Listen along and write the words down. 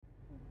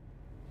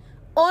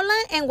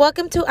Hola and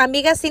welcome to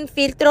Amigas Sin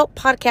Filtro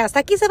podcast.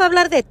 Aquí se va a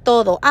hablar de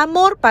todo,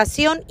 amor,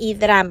 pasión y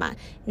drama.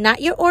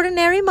 Not your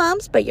ordinary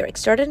moms, but your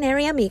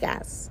extraordinary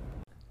amigas.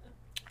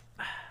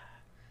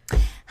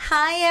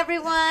 Hi,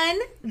 everyone.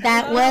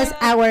 That was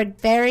our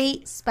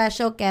very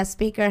special guest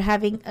speaker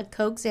having a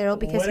Coke Zero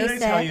because what did I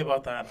tell you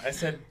about that? I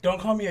said, don't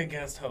call me a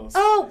guest host.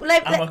 Oh,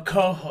 I'm a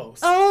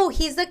co-host. Oh,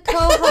 he's a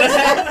co-host.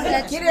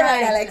 That's Get it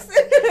right, Alex.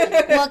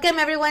 Welcome,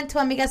 everyone, to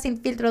Amigas Sin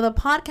Filtro, the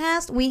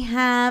podcast. We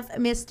have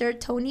Mr.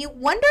 Tony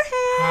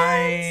Wonderhands.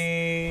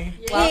 Hi.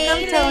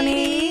 Welcome,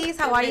 Tony.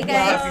 How are you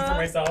guys? Clapping for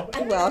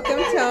myself. Welcome,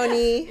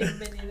 Tony.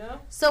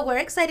 So we're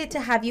excited to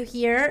have you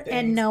here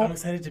and know I'm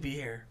excited to be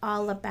here.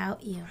 all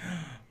about you.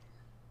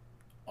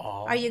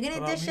 All Are you going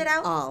to dish it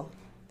out? All.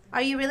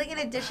 Are you really going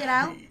to dish it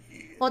out?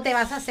 ¿O te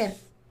vas a hacer?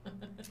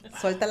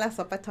 Suelta la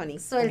sopa, Tony.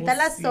 Suelta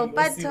la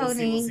sopa,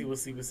 Tony. We'll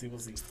see.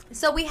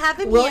 So we have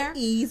him We'll here.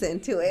 ease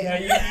into it. Yeah,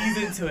 you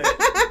ease into it.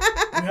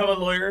 We have a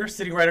lawyer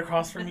sitting right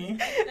across from me.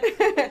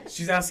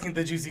 She's asking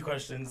the juicy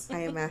questions. I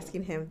am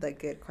asking him the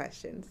good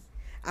questions.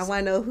 I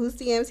want to know whose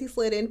DMs he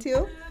slid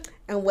into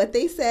and what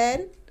they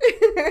said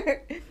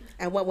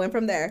and what went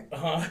from there.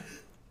 Uh-huh.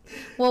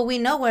 Well, we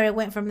know where it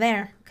went from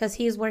there because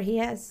he's where he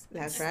is.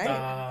 That's right.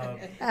 Stop.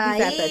 He's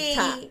at the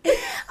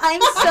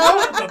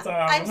top.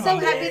 I'm so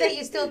happy that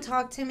you still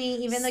talk to me,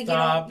 even though you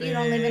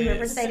don't live in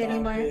Riverside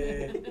anymore,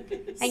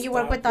 and you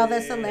work with all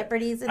the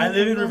celebrities. And I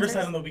live in influencers.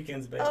 Riverside on the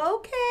weekends, babe.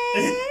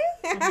 Okay.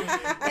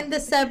 In the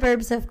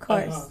suburbs, of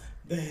course. Uh-huh.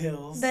 The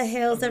hills. The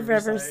hills of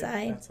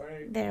Riverside. That's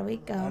right. There we I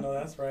go. know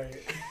that's right.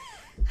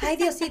 Ay,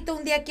 Diosito,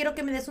 un día quiero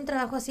que me des un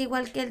trabajo así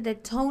igual que el de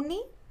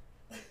Tony.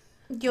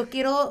 Yo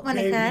quiero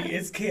manejar. Baby,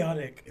 it's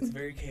chaotic. It's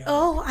very chaotic.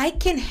 Oh, I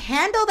can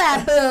handle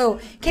that, boo.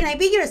 Can I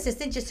be your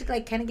assistant just to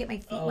like kind of get my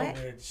feet wet?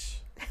 Bitch.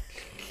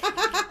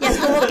 Ya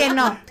estuvo que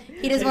no.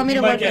 He doesn't want me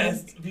to work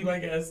with him. Be my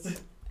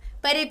guest.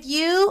 But if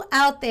you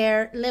out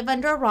there live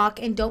under a rock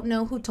and don't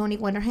know who Tony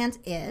Wonderhands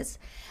is,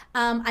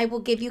 I will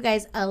give you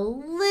guys a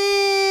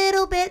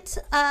little bit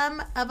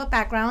of a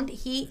background.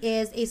 He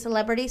is a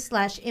celebrity /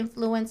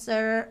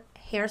 influencer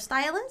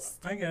hairstylist.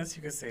 I guess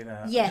you could say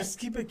that. Yes. Just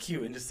keep it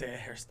cute and just say a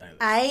hairstylist.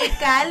 Ay,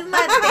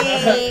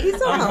 cálmate. He's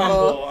so I'm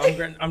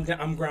humble.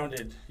 I'm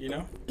grounded, you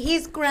know?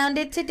 He's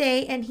grounded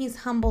today and he's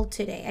humble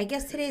today. I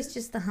guess today is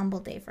just the humble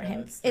day for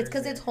him. It's It's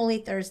because Thursday. it's Holy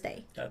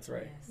Thursday. That's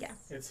right. Yeah.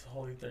 It's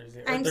Holy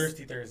Thursday. Or I'm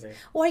Thirsty Thursday.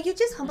 Or are you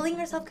just humbling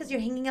yourself because you're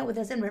hanging out with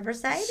us in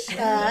Riverside? Shut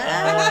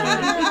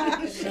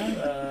up.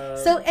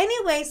 So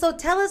anyway, so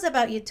tell us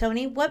about you,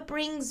 Tony. What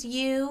brings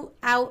you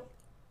out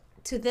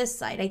to this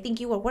side? I think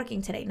you were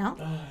working today, no?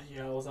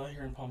 Yeah, I was out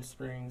here in Palm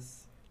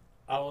Springs.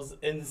 I was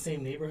in the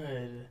same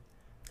neighborhood.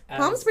 as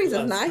Palm Springs is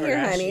us not here,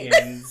 honey.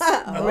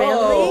 Kardashians.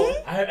 Really?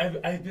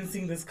 I've been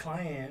seeing this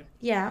client,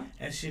 Yeah.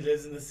 and she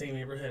lives in the same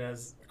neighborhood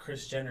as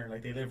Kris Jenner.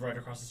 Like, they live right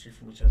across the street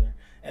from each other.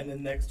 And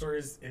then next door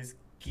is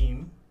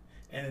Kim.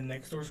 And then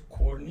next door is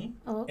Courtney.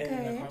 Okay.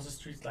 And then across the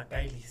street is La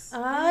Kailis.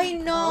 Ay,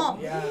 no.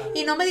 Yeah.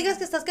 Y no me digas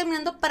que estás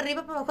caminando para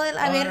arriba, para abajo,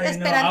 a ver, I know.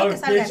 esperando que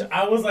salgan.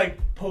 I was like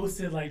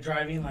posted, like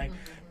driving, like,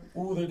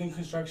 ooh, they're doing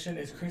construction.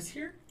 Is Kris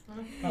here?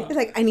 Huh. He's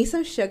like, I need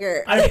some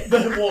sugar.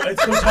 Well, it's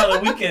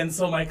Coachella weekend,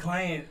 so my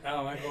client,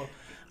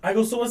 I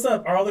go, so what's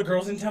up? Are all the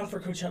girls in town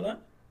for Coachella?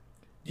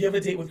 Do you have a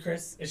date with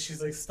Kris? And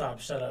she's like, stop,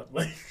 shut up.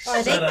 Like,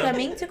 Are they shut up.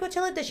 coming to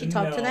Coachella? Does she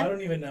talk to I them?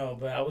 don't even know,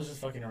 but I was just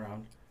fucking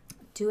around.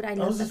 Dude, I I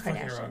love was the just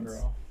fucking around, Kardashians.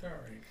 girl. They're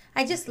alright.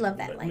 I just love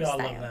that We lifestyle. all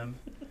love them.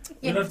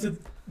 Yeah. We have to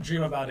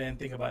dream about it and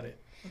think about it.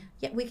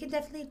 Yeah, we can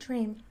definitely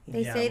dream.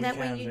 They Yeah, say we that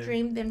when can, you babe.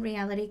 dream, then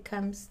reality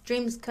comes.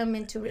 Dreams come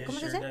into It ¿Cómo se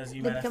sure dice? does.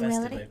 You They become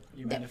manifest reality. it.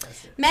 You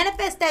manifest it.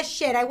 Manifest that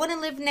shit. I want to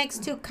live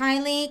next to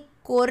Kylie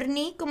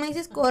Courtney. ¿Cómo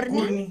dices?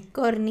 Courtney.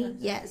 Courtney,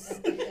 yes.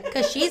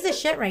 Because she's the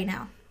shit right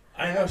now.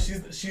 I know,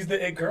 she's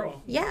the it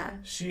girl. Yeah.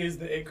 She is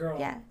the it girl.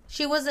 Yeah.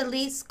 She was the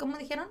least, ¿cómo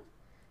dijeron?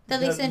 The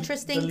least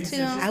interesting the least to...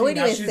 interesting. I wouldn't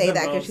Now even she's say the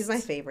that because most. she's my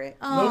favorite.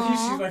 Low-key,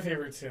 Aw. she's my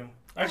favorite too.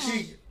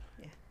 Actually,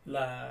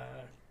 Yeah.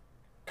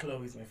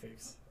 Chloe's my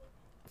faves.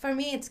 For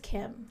me, it's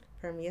Kim.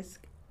 For me, it's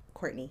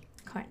Courtney.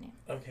 Courtney.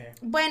 Okay.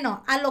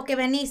 Bueno, a lo que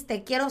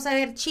veniste. Quiero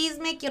saber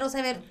chisme. Quiero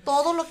saber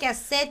todo lo que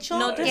has hecho.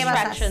 No ¿Qué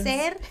vas a distractions.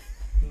 hacer?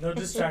 No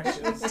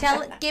distractions.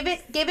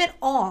 Give it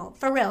all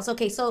for reals.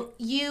 Okay, so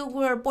you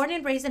were born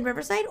and raised in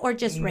Riverside or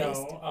just raised?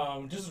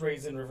 No, just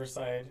raised in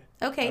Riverside.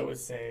 Okay. I would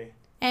say.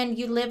 And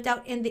you lived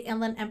out in the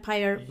Inland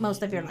Empire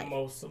most of your life.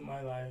 Most of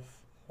my life.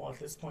 Well, at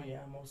this point, yeah,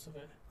 most of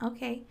it.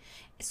 Okay.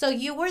 So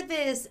you were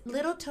this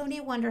little Tony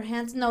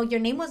Wonderhands. No, your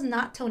name was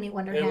not Tony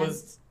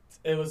Wonderhands.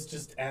 It was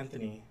just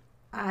Anthony.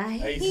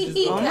 I used to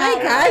just go, Oh my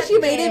gosh,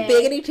 you made it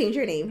big and you changed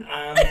your name.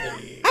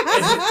 Anthony.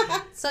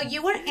 So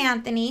you were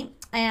Anthony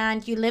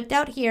and you lived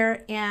out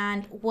here,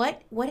 and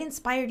what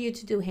inspired you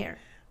to do hair?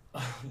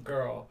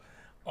 Girl,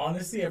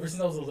 honestly, ever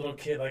since I was a little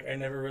kid, like, I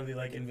never really,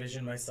 like,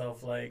 envisioned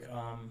myself, like,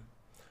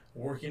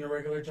 working a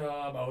regular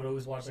job. I would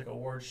always watch, like,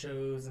 award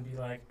shows and be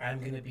like,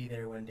 I'm gonna be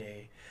there one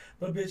day.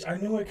 But, bitch, I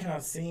knew I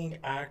cannot sing,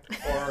 act,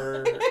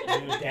 or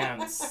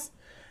dance.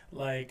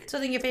 Like, So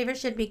then your favorite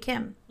should be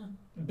Kim.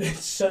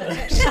 bitch, shut up.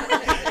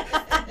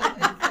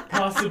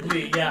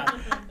 Possibly, yeah.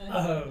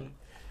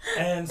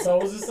 And so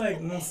I was just like,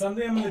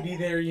 someday I'm gonna be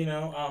there, you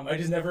know. I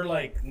just never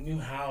like knew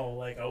how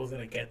like I was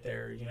gonna get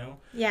there, you know.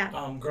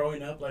 Yeah.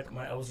 Growing up, like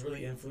I was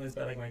really influenced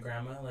by like my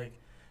grandma. Like,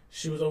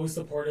 she was always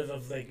supportive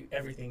of like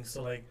everything.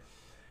 So like,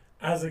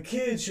 as a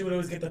kid, she would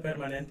always get the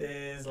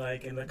permanentes,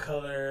 like in the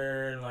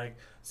color, and like,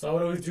 so I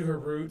would always do her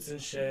roots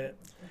and shit.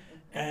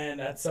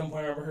 And at some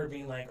point, I remember her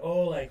being like,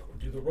 "Oh, like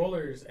do the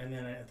rollers," and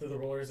then through the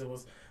rollers, it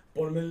was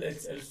ponme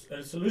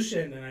el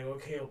solution, and I go,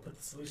 "Okay, I'll put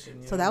the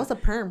solution." So that was a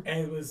perm. And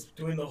it was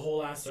doing the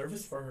whole ass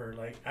service for her,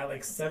 like at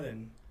like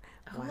 7.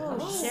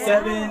 Oh, shit.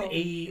 7,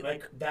 8,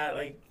 like that,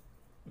 like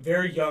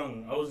very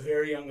young. I was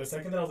very young. The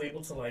second that I was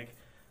able to like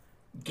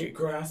get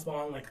grasp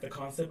on like the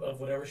concept of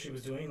whatever she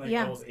was doing, like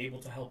I was able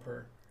to help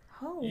her.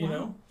 Oh, You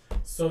know?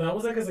 So that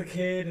was like as a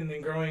kid, and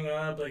then growing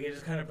up, like it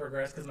just kind of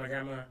progressed because my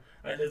grandma,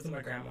 I lived with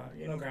my grandma.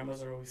 You know,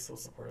 grandmas are always so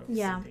supportive of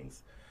some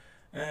things.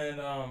 And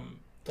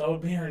so I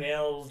would paint her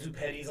nails, do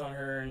petties on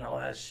her, and all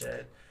that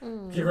shit.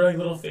 Give her like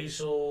little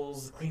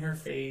facials, clean her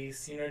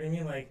face. You know what I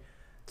mean? Like,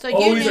 so you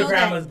always knew a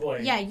grandma's that, boy.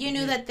 Yeah, you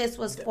knew that this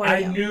was for I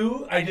you.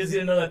 knew. I just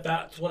didn't know that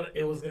that's what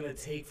it was gonna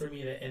take for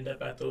me to end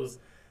up at those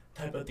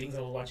type of things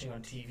I was watching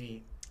on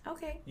TV.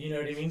 Okay. You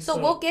know what I mean? So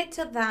we'll get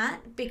to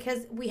that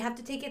because we have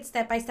to take it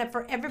step by step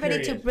for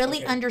everybody to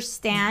really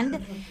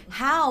understand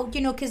how,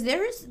 you know, because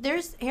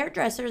there's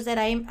hairdressers that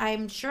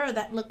I'm sure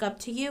that look up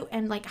to you,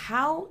 and like,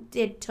 how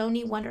did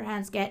Tony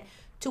Wonderhands get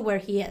to where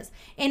he is?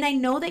 And I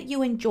know that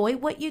you enjoy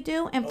what you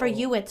do, and for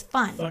you it's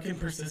fun. Fucking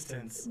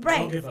persistence. Right.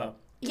 Don't give up.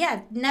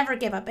 Yeah, never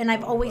give up. And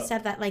I've always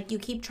said that, like, you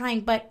keep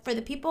trying. But for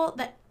the people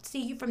that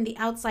see you from the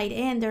outside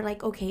in, they're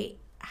like, okay,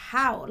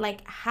 how?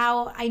 Like,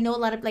 how? I know a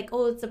lot of like,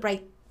 oh, it's the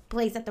right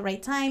place at the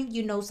right time.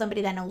 You know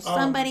somebody that knows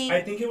somebody.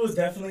 I think it was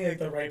definitely like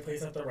the right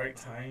place at the right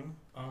time.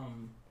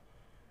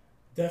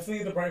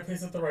 Definitely the right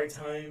place at the right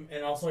time,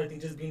 and also I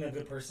think just being a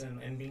good person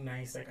and being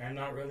nice. Like, I'm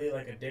not really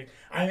like a dick.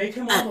 I may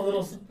come off a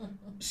little.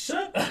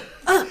 Shut up.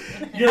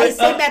 Ay,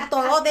 se me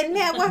atoró.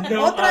 Denme agua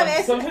otra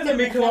vez. Sometimes I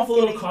may come off a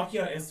little cocky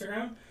on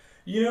Instagram.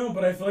 You know,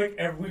 but I feel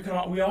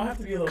like we all have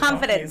to be a little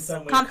cocky in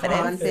some way.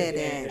 Confident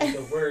is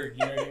the word.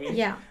 You know what I mean?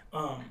 Yeah.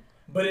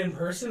 But in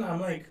person, I'm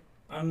like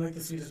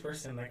the sweetest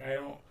person. Like, I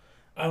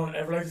don't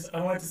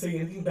like to say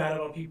anything bad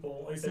about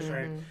people. Like I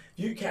said,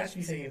 if you catch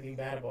me saying anything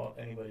bad about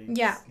anybody,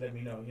 just let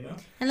me know, you know?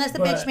 Unless the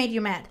bitch made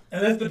you mad.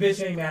 Unless the bitch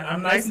made me mad.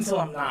 I'm nice until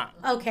I'm not.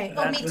 Okay.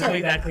 Oh, me too. Let's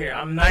make that clear.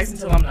 I'm nice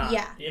until I'm not.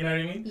 Yeah. You know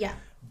what I mean? Yeah.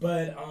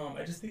 But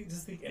I just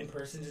think in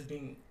person, just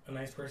being a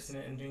nice person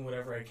and doing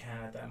whatever I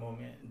can at that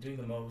moment, doing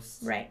the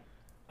most. Right.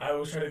 I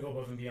always try to go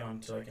above and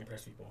beyond to like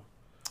impress people.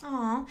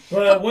 Aw.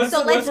 But once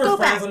let's we're go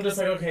friends, back. I'm just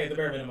like, okay, the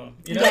bare minimum.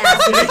 You know? Yeah.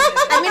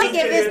 I'm going to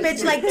give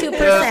this bitch like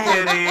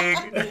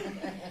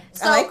 2%.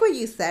 So, I like what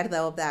you said,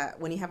 though, that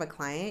when you have a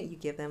client, you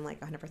give them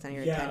like 100% of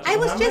your attention. I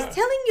was just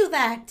telling you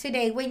that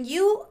today. When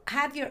you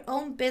have your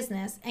own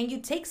business and you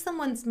take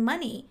someone's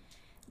money,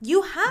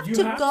 you have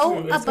to go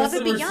above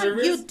and beyond.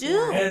 Service. You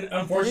do. And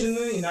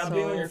unfortunately, not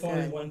being on your phone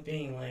good. is one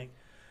thing. Like,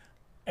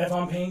 if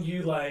I'm paying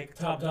you like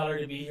top dollar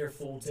to be here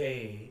full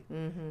day,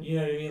 you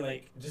know what I mean?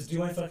 Like, just do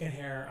my fucking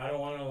hair. I don't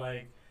want to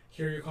like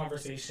hear your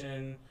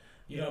conversation,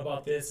 you know,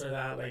 about this or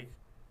that. Like,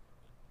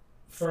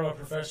 from a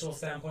professional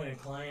standpoint and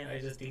client, I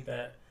just think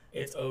that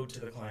it's owed to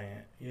the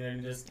client, you know,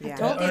 and just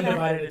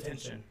undivided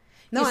attention.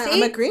 No,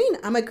 I'm agreeing.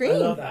 I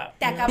love that.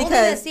 Te acabo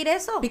de decir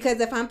eso.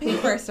 Because if I'm paying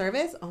for a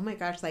service, oh my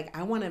gosh, like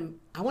I want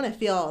to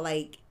feel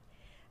like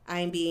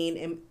I'm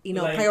being, you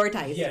know, like,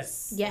 prioritized.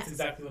 Yes. That's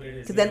exactly what it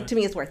is. Because then to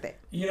me, it's worth it.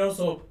 You know,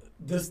 so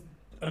this,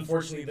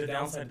 unfortunately, the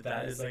downside to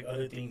that is like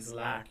other things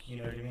lack. You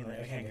know what I mean?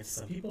 Like, I can't get to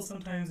some people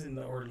sometimes in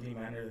the orderly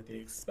manner that they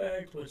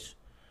expect, which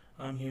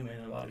I'm human.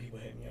 And a lot of people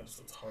hit me up,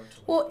 so it's hard to.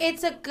 Well,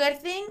 it's a good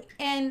thing,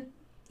 and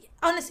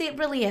honestly, it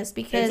really is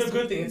because it's a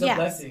good thing. It's a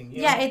blessing. You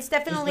know? Yeah, it's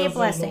definitely a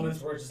blessing. Those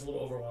moments where it's just a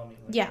little overwhelming.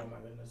 Like, oh my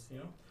goodness, you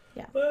know.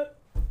 Yeah.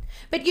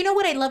 But you know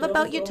what I love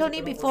about you,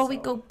 Tony, before we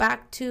go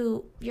back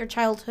to your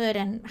childhood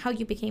and how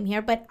you became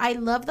here, but I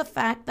love the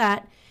fact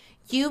that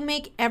you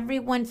make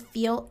everyone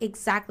feel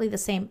exactly the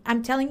same.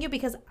 I'm telling you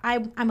because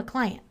I'm a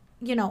client.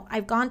 You know,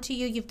 I've gone to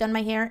you, you've done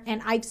my hair,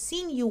 and I've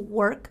seen you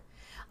work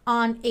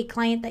on a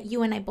client that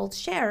you and I both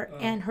share,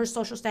 and her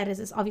social status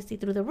is obviously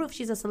through the roof.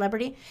 She's a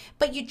celebrity,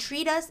 but you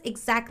treat us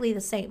exactly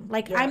the same.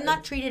 Like, I'm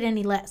not treated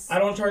any less. I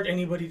don't charge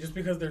anybody just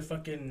because they're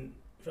fucking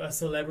a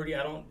celebrity.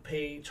 I don't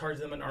charge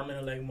them an arm and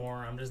a leg more.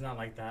 I'm just not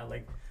like that.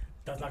 Like,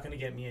 that's not gonna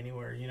get me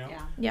anywhere, you know?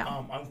 Yeah.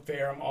 I'm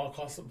fair. I'm all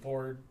across the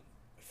board,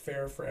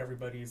 fair for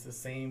everybody. It's the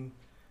same,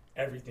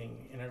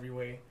 everything in every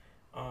way.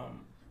 I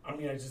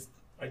mean,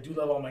 I do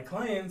love all my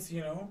clients,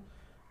 you know.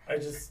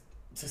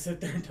 To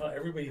sit there and tell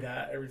everybody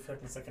that every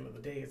fucking second of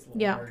the day, it's a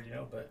little hard, you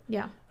know. But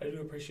I do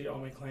appreciate all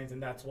my clients,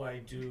 and that's why I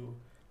do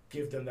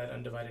give them that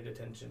undivided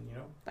attention, you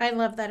know. I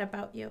love that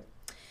about you.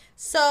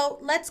 So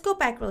let's go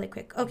back really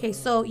quick. Okay,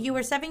 so you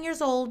were 7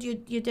 years old. You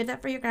did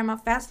that for your grandma.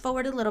 Fast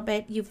forward a little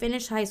bit. You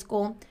finished high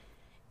school.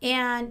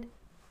 And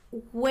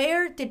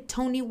where did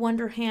Tony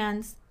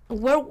Wonderhands,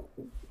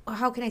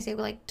 how can I say,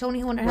 like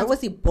Tony Wonderhands. Where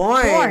was he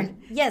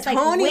born? Yes, like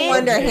Tony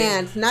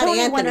Wonderhands, not Tony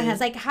Anthony. Wonderhands.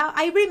 Like how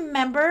I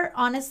remember,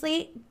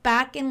 honestly,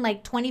 back in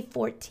like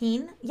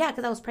 2014. Yeah,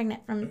 because I was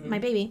pregnant from my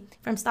baby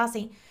from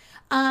Stassi.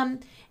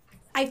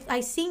 I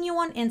seen you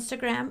on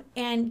Instagram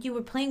and you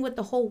were playing with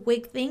the whole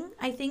wig thing.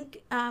 I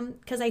think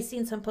because I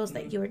seen some posts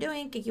that you were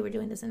doing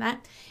this and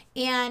that,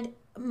 and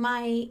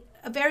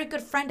a very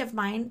good friend of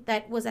mine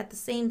that was at the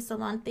same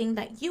salon thing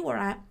that you were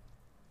at.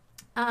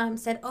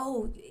 Said,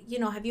 oh,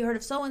 have you heard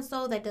of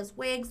so-and-so that does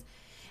wigs?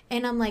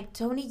 And I'm like,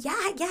 Tony,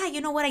 yeah,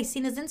 you know what? I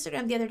seen his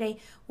Instagram the other day.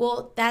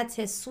 Well, that's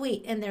his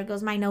suite. And there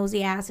goes my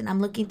nosy ass, and I'm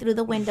looking through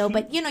the window.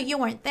 But, you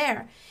weren't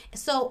there.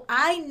 So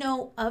I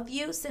know of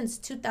you since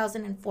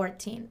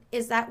 2014.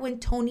 Is that when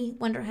Tony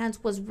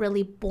Wonderhands was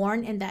really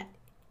born and that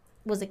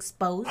was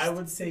exposed? I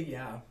would say,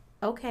 yeah.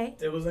 Okay.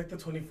 It was like the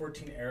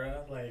 2014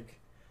 era. Like,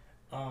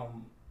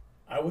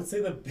 I would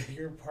say the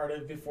bigger part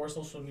of before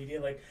social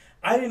media, like,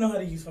 I didn't know how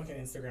to use fucking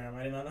Instagram.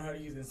 I did not know how to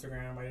use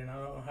Instagram. I did not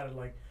know how to,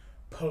 like,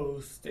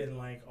 post and,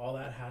 like, all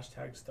that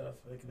hashtag stuff,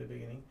 like, at the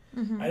beginning.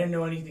 I didn't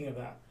know anything of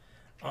that.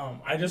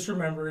 I just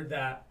remembered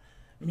that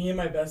me and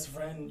my best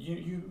friend,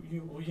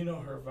 you know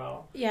her,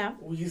 Val. Yeah.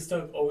 We used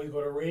to always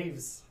go to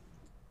raves.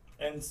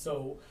 And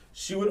so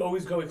she would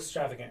always go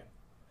extravagant.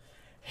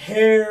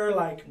 Hair,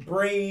 like,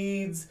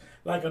 braids,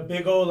 like a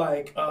big old,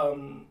 like,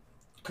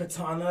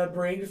 katana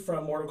braid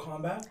from Mortal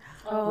Kombat.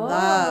 Oh,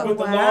 Love. With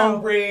the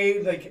long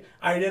braid, like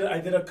I did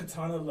a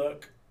katana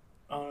look.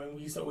 And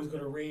we used to always go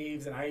to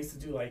raves, and I used to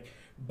do like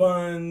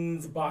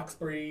buns, box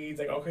braids,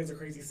 like all kinds of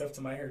crazy stuff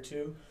to my hair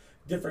too,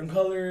 different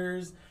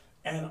colors.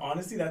 And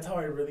honestly, that's how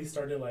I really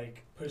started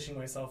like pushing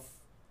myself.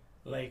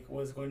 Like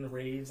was going to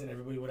raves, and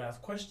everybody would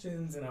ask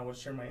questions, and I would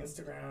share my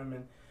Instagram,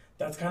 and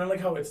that's kind of like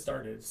how it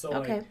started. So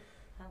like.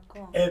 Oh,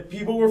 cool. If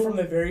people were from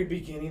the very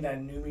beginning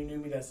that knew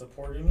me, that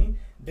supported me,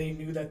 they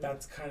knew that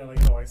that's kind of like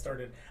how I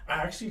started. I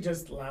actually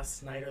just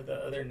last night or the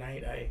other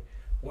night, I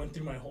went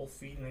through my whole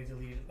feed and I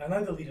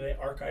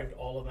archived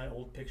all of my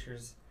old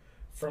pictures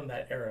from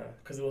that era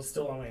because it was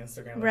still on my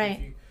Instagram. Like right.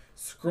 If you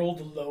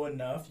scrolled low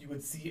enough, you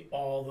would see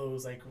all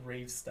those like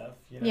rave stuff,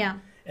 Yeah.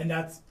 And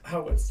that's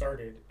how it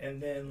started.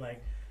 And then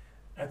like,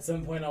 at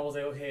some point, I was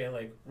like, okay,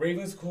 like,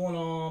 raving's cool and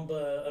all,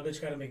 but a bitch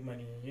gotta make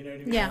money. You know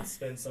what I mean? Yeah. Can't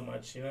spend so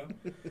much,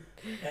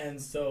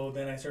 And so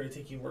then I started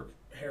taking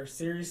hair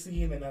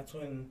seriously, and then that's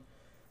when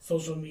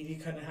social media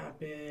kind of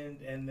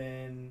happened. And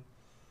then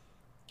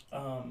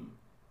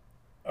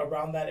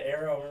around that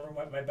era, I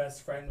remember my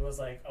best friend was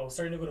like, I was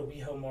starting to go to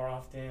WeHo more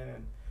often,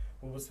 and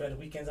we would spend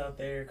weekends out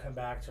there, come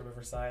back to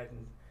Riverside,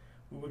 and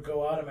we would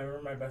go out. And I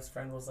remember my best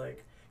friend was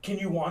like, can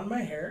you wand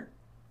my hair?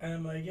 And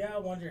I'm like, yeah,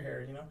 I'll wand your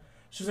hair,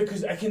 She was like,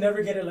 because I can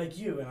never get it like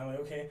you. And I'm like,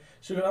 okay.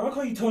 She goes, I'm going to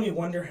call you Tony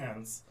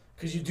Wonderhands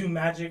because you do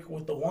magic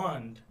with the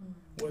wand,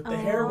 with the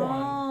hair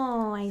wand.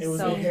 Oh, I see. It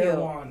was a hair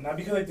wand. Not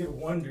because I did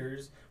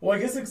wonders. Well, I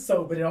guess it's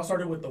so, but it all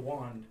started with the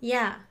wand.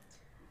 Yeah.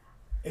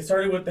 It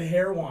started with the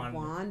hair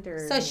wand.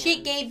 So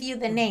she gave you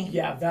the name.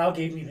 Yeah, Val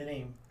gave me the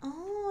name.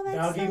 Oh, that's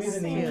Val so gave me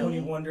the name sweet.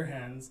 Tony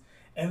Wonderhands.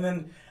 And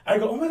then I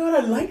go, oh my God,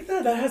 I like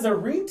that. That has a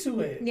ring to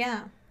it.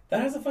 Yeah.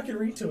 That has a fucking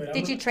ring to it.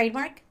 Did you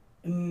trademark?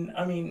 I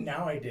mean,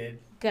 now I did.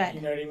 Good.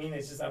 You know what I mean?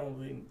 It's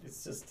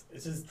just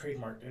it's just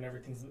trademarked and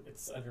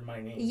it's under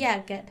my name. Yeah,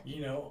 good.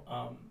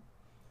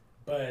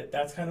 But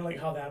that's kind of like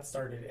how that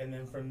started, and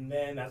then from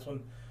then that's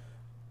when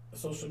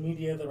social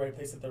media, the right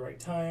place at the right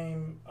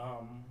time,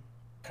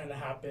 kind of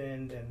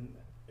happened, and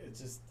it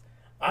just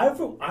I've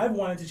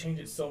wanted to change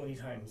it so many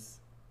times.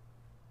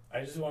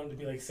 I just wanted to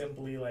be like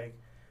simply like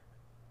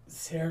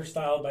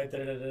hairstyle by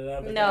da-da-da-da.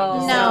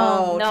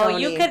 No,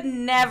 Tony. you could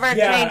never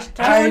Yeah, change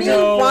Tony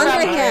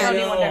Wonderhands.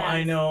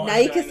 I know. Now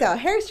you can sell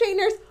hair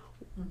straighteners,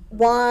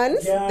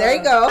 wands. Yeah. There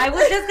you go. I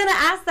was just gonna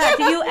ask that.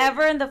 Do you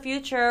ever in the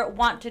future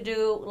want to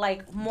do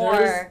like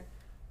more?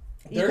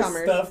 There's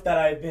e-commerce stuff that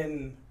I've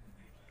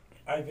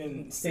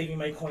been saving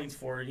my coins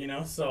for,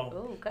 So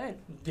Oh, good.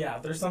 yeah,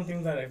 there's some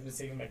things that I've been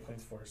saving my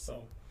coins for.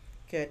 So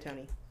Good,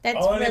 Tony. That's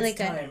all in really its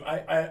good. time.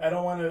 I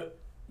don't want to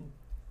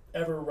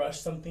ever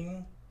rush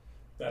something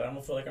that I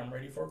don't feel like I'm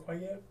ready for quite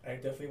yet. I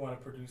definitely want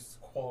to produce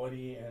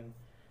quality, and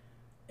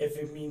if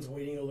it means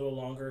waiting a little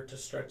longer to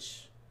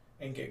stretch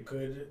and get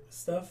good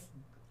stuff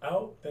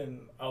out,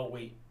 then I'll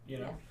wait.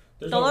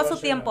 There's Todo a su rush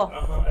right tiempo.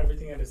 now.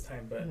 Everything at its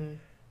time, but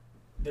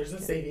there's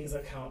a savings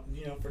account,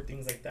 for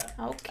things like that.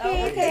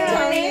 Okay, Okay, Tony.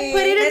 Tony.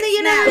 Put it in the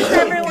universe,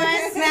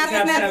 everyone.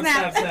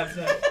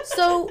 Snap.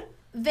 So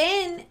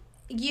then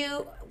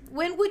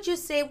when would you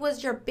say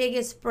was your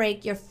biggest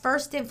break, your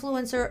first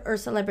influencer or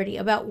celebrity?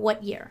 About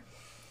what year?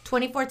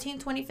 2014,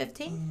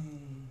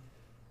 2015?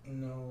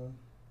 No.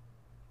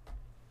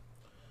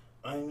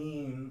 I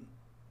mean,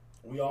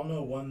 we all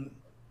know one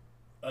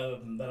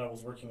that I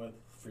was working with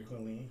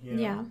frequently,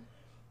 Yeah.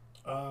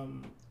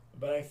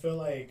 But I feel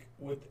like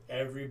with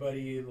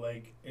everybody,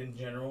 like, in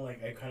general,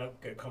 like, I kind of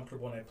get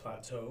comfortable and I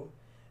plateau.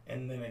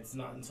 And then it's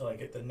not until I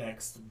get the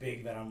next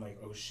big that I'm like,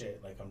 oh,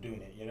 shit, like, I'm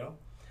doing it,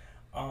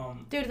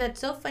 Dude, that's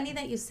so funny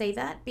that you say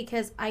that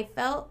because I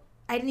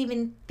didn't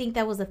even think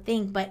that was a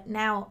thing, but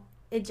now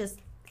it just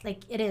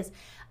Like it is.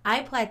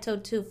 I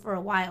plateaued too for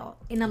a while,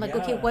 and I'm like,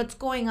 okay, Yeah. what's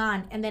going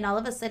on? And then all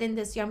of a sudden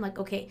this year, I'm like,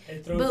 okay,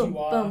 It throws boom, you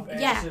off. boom, And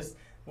yeah. it's just,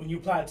 when you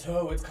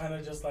plateau, it's kind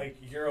of just like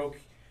you're okay.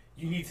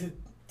 You need to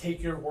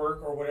take your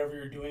work or whatever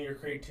you're doing, your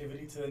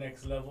creativity to the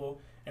next level,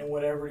 and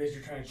whatever it is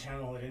you're trying to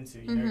channel it into.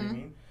 You know what I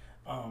mean?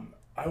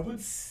 I would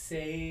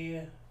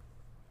say,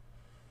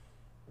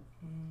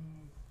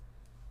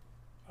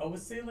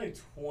 like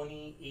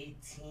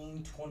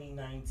 2018,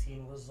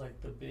 2019 was like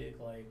the big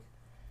like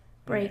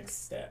Break.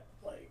 next step,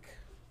 like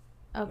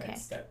Okay.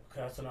 next step. Cause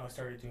that's when I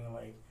started doing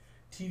like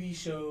TV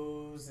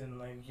shows and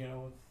like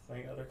with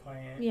like other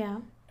clients. Yeah.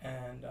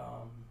 And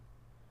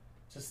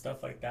just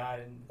stuff like that,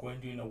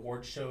 and doing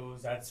award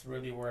shows. That's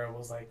really where I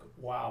was like,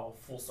 wow,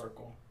 full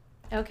circle.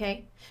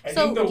 Okay. I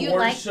So think the you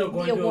award like show,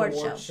 going the to award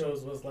award show.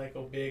 shows was like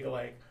a big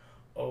like,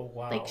 oh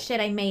wow, Like shit,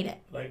 I made it.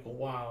 like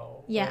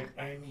wow, Yeah. like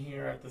I'm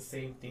here at the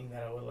same thing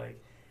that I would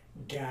like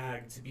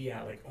gag to be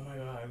at, like oh my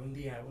god, I wouldn't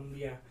be at.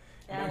 Yeah,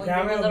 My when you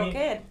grandma were a little and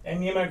kid. And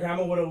me and my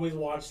grandma would always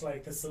watch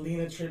like the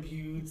Selena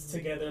tributes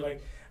together.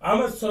 Like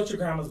I'm such a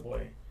grandma's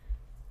boy.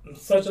 I'm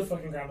such a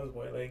fucking grandma's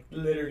boy. Like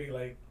literally,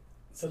 like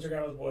such a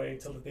grandma's boy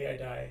till the day I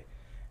die.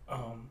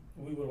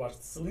 We would watch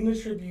the Selena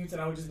tributes,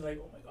 and I would just be like,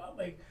 oh my god,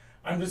 like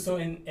I'm just so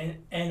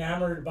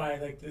enamored by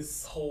like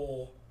this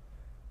whole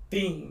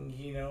thing,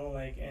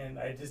 like, and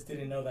I just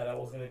didn't know that I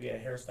was gonna be a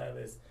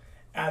hairstylist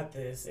at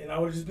this, and I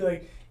would just be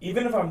like,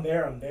 even if I'm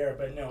there,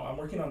 but no, I'm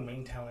working on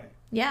main talent.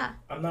 Yeah.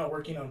 I'm not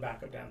working on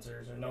backup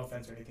dancers, or no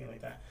offense or anything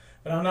like that,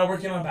 but I'm not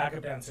working on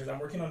backup dancers. I'm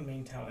working on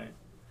main talent.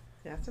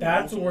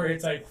 That's where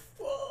it's like,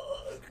 fuck.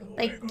 Oh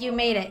Like you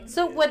made it.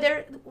 So was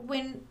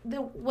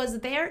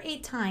there a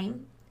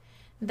time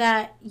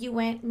that you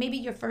went, maybe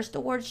your first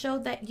award show,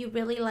 that you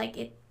really like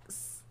it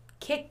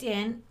kicked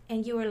in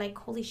and you were like,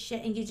 holy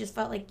shit, and you just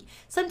felt like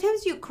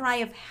sometimes you cry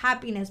of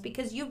happiness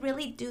because you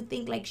really do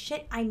think like,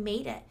 shit, I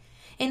made it.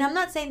 And I'm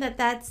not saying that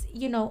that's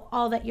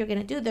all that you're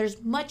gonna do.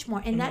 There's much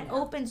more, and that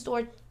opens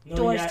doors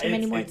to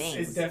many more things.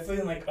 It's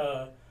definitely like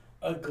a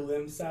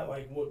glimpse at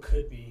like what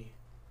could be.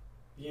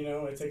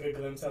 It's like a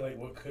glimpse at like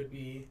what could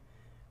be,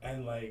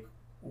 and like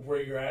where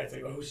you're at. It's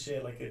like, oh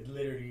shit, like it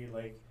literally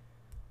like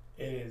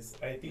it is.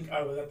 I think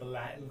I was at the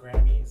Latin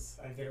Grammys.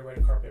 I did a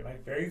red carpet, my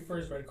very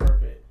first red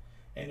carpet,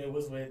 and it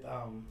was with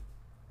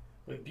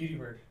Beauty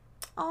Bird.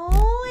 Oh,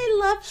 I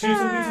love her. She took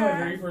me to my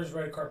very first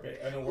red carpet.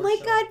 An award My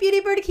show. God,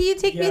 Beauty Bird, can you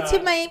take me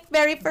to my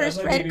very first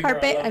my red baby girl.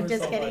 carpet? I love I'm her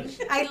just so kidding. much.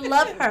 I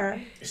love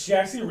her. She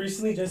actually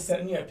recently just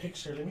sent me a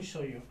picture. Let me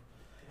show you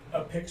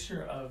a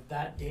picture of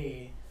that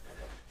day.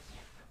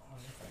 Oh,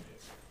 let me find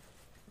it.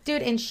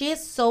 Dude, and she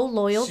is so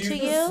loyal She's to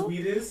the you.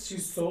 sweetest.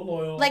 She's so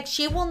loyal. Like,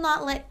 she will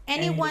not let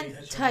anyone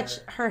Anybody touch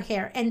her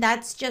hair. And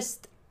that's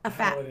just a How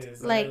fact. it is,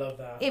 and Like, I love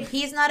that. if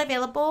he's not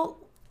available,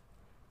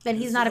 then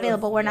This he's is not our-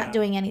 available. We're yeah. not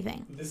doing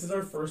anything. This is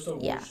our first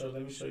award Yeah. show.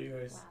 Let me show you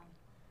guys.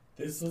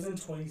 This was in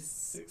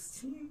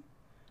 2016.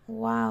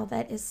 Wow,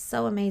 that is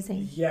so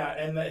amazing. Yeah,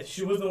 and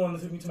she was the one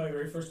that took me to my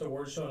very first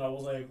award show, and I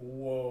was like,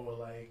 whoa,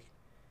 like,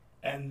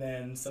 and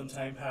then some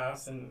time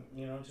passed, and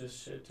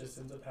just shit just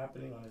ends up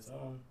happening on its own.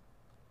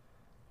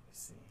 Let me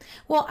see.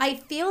 Well, I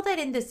feel that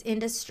in this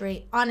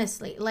industry,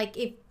 honestly, like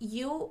if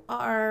you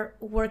are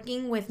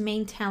working with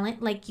main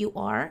talent like you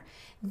are,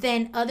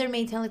 then other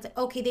main talents,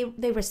 okay,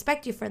 they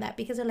respect you for that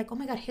because they're like, oh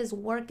my God, his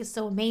work is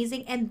so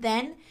amazing. And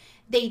then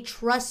they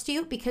trust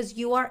you because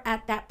you are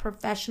at that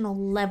professional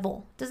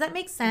level. Does that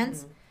make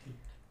sense?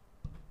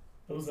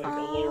 It was like a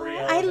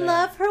L'Oreal. I thing.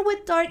 love her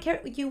with dark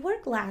hair. You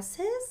wear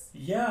glasses?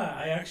 Yeah,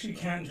 I actually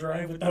can't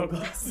drive without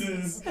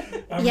glasses.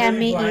 I'm Yeah, really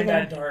me blind either.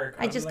 at dark.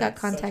 I I'm just like got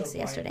such a contacts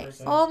blind yesterday.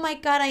 person. Oh my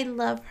God, I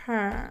love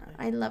her.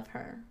 I love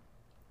her.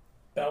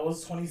 That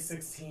was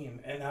 2016,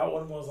 and that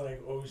one was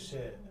like, oh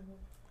shit,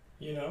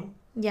 Yeah.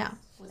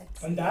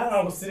 And that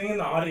I was sitting in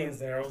the audience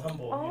there. I was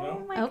humble,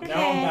 my Okay.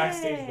 Now I'm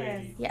backstage,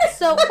 baby. Yeah.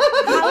 So,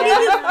 how do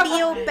you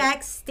feel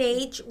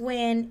backstage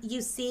when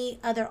you see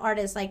other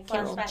artists like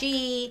Carol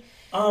G?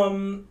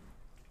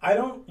 I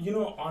don't,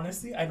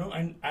 honestly, I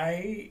don't.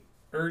 I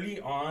early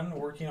on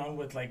working on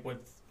with like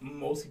what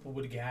most people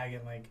would gag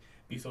and like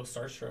be so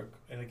starstruck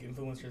and like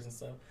influencers and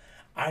stuff.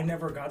 I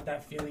never got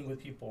that feeling with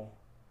people.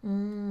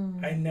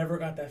 I never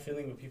got that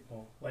feeling with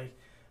people. Like,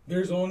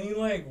 there's only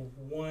like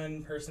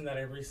one person that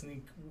I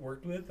recently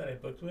worked with, that I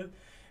booked with.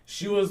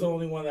 She was the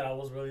only one that I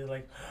was really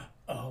like,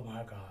 oh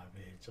my God,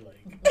 bitch.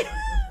 Like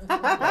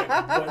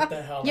what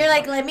the hell? You're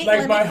like, let me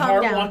my calm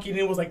heart down. walking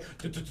in was like,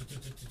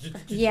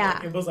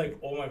 Yeah. It was like,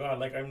 oh my God,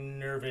 like I'm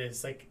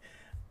nervous. Like,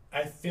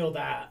 I feel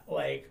that,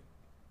 like,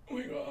 oh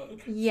my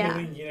God. Yeah.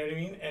 Feeling, you know what I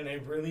mean? And I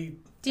really.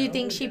 Do you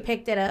think she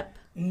picked it up?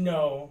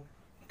 No.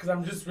 Because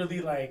I'm just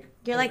really like.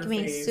 You're like poker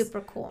me, face.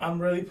 super cool.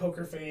 I'm really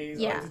poker face.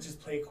 I Yeah. like to just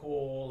play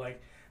cool.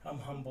 Like, I'm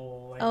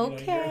humble. Like,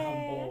 Okay. you're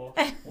humble.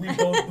 We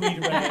both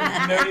bleed red. You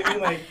know what I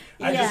mean? Like,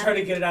 I Yeah. just try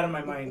to get it out of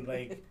my mind.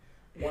 Like,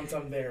 once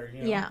I'm there,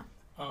 Yeah.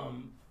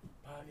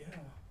 But yeah.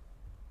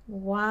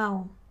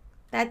 Wow.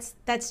 That's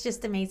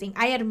just amazing.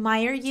 I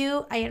admire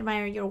you. I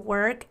admire your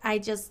work.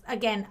 I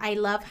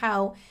love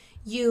how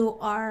you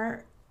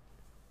are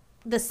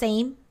the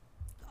same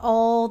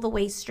all the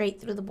way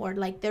straight through the board.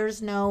 Like,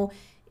 there's no,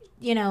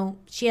 you know,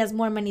 she has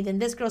more money than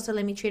this girl, so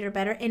let me treat her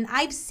better. And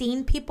I've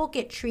seen people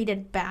get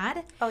treated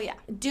bad. Oh, yeah.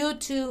 Due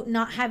to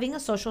not having a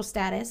social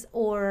status,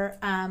 or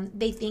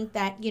they think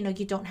that, you know,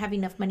 you don't have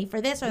enough money for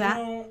this or that.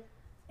 know,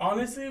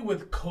 honestly,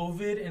 with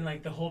COVID and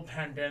like the whole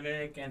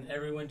pandemic and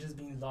everyone just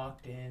being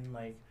locked in,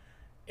 like,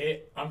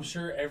 I'm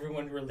sure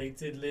everyone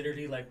related,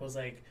 literally, like, was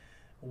like,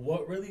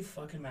 what really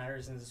fucking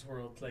matters in this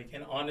world? Like,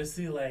 and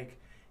honestly, like,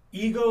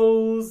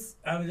 egos,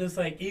 I'm just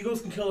like,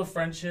 egos can kill a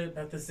friendship.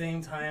 At the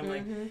same time,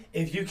 like,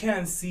 if you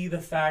can't see the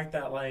fact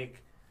that,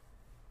 like,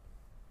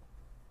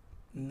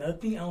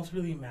 nothing else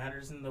really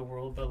matters in the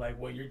world but, like,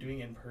 what you're doing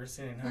in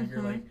person and how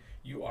you're, like,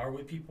 you are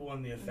with people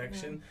and the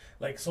affection.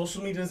 Like,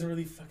 social media doesn't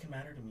really fucking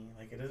matter to me.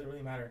 Like, it doesn't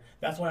really matter.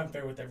 That's why I'm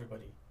fair with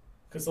everybody.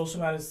 Because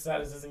social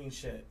status doesn't mean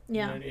shit.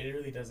 Yeah. You know, it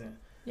really doesn't.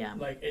 Yeah.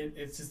 Like,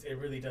 it's just, it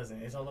really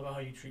doesn't. It's all about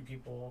how you treat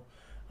people,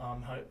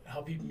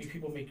 how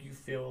people make you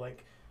feel.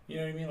 Like, you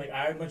know what I mean? Like,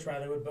 I much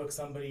rather would book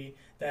somebody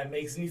that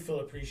makes me feel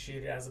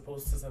appreciated as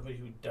opposed to somebody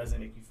who doesn't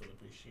make you feel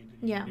appreciated.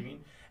 You know what I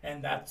mean?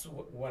 And that's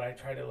what I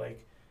try to,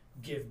 like,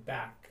 give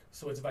back.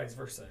 So it's vice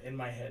versa in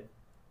my head.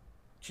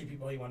 Treat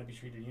people how you want to be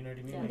treated. You know what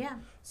I mean? Yeah. Like, Yeah.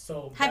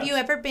 So have you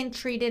ever been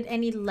treated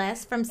any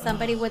less from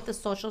somebody with the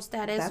social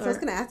status? That's what I was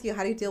gonna ask you.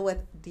 How do you deal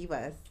with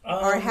divas?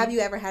 Or have you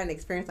ever had an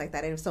experience like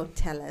that? And if so,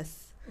 tell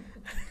us.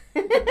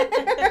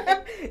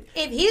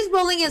 If he's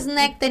rolling his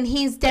neck, then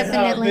he's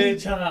definitely.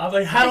 I'm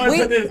like, how do I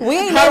put this? We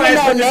ain't naming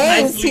no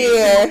names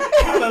here.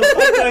 How the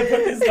fuck do I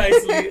put this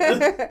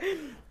nicely?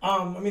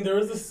 I mean, there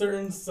was a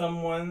certain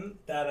someone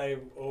that I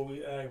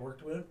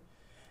worked with,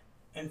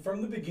 and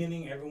from the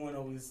beginning, everyone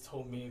always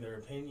told me their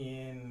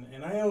opinion,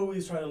 and I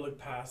always try to look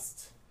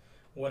past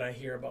what I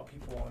hear about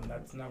people, and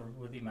that's not what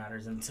really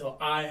matters until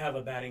I have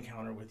a bad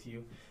encounter with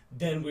you.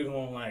 Then we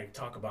won't, like,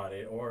 talk about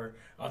it, or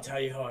I'll tell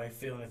you how I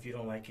feel, and if you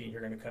don't like it, you're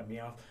going to cut me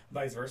off.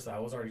 Vice versa, I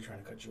was already trying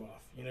to cut you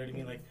off. You know what I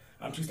mean? Like,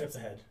 I'm 2 steps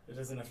ahead. It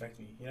doesn't affect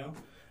me, you know?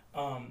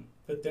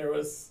 But there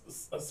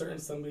was a certain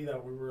somebody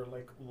that we were,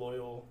 like,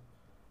 loyal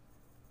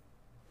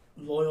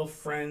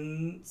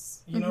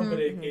friends, you know, but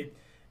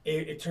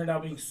it turned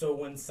out being so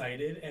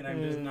one-sided, and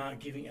I'm just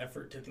not giving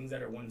effort to things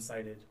that are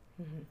one-sided.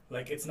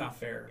 Like, it's not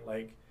fair.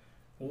 Like,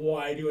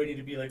 why do I need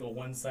to be, like, a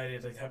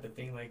one-sided, like, type of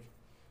thing? Like,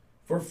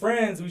 for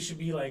friends, we should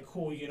be like,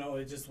 cool, you know,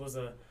 it just was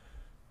a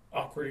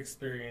awkward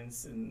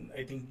experience, and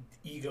I think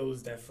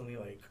egos definitely,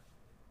 like,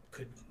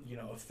 could, you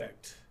know,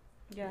 affect.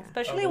 Yeah,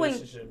 especially when,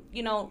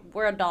 you know,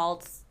 we're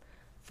adults,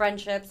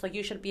 friendships, like,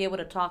 you should be able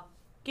to talk,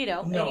 you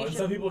know. No, and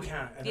some people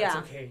can't, and that's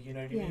Yeah. okay, you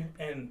know what I mean?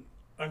 And,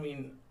 I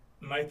mean,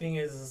 my thing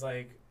is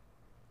like,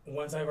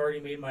 once I've already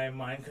made my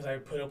mind, because I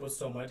put up with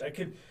so much,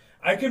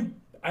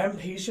 I'm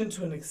patient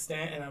to an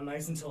extent, and I'm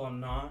nice until I'm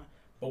not,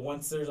 but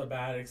once there's a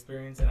bad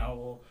experience, and I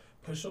will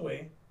push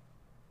away.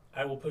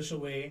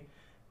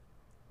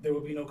 There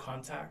will be no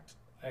contact.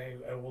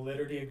 I will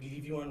literally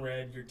leave you on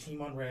red, your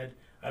team on red.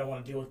 I don't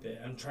want to deal with it.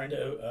 I'm trying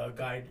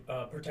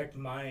to protect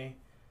my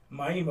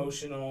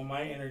emotional,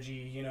 my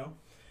energy, you know.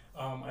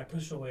 I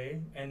push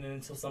away, and then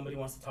until somebody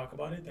wants to talk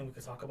about it, then we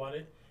can talk about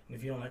it. And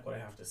if you don't like what I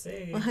have to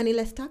say, well, honey,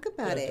 let's talk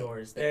about the it. door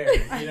is there,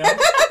 you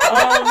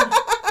know.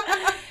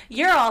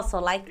 You're also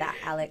like that,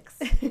 Alex.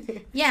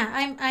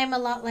 Yeah, I'm a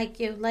lot like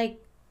you. Like,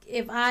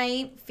 if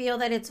I feel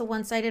that it's a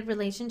one-sided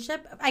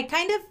relationship, I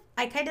kind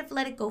of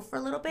let it go for a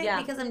little bit,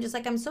 because I'm just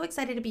like, I'm so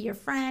excited to be your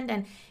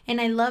friend,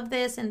 and I love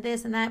this and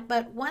that.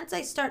 But once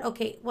I start,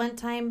 okay, one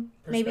time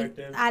maybe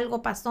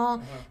algo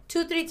pasó,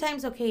 2-3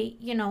 times, okay,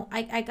 you know,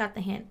 I got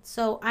the hint.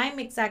 So I'm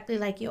exactly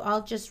like you.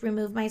 I'll just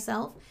remove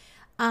myself.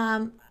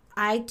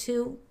 I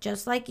too,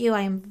 just like you,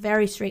 I am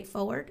very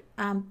straightforward.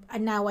 And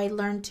now I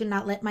learned to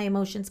not let my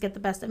emotions get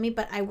the best of me,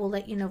 but I will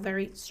let you know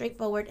very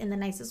straightforward in the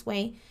nicest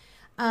way,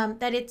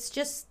 that it's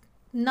just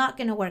not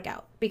going to work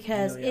out,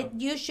 because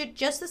you should,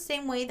 just the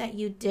same way that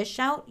you dish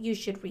out, you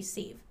should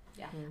receive.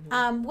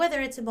 Yeah.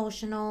 Whether it's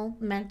emotional,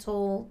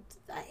 mental,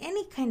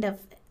 any kind of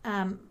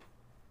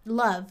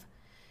love,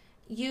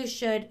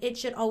 it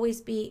should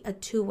always be a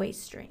two-way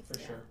street. For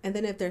sure. And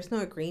then if there's no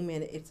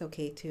agreement, it's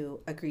okay to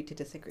agree to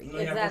disagree. No,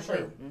 yeah, exactly.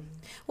 for sure.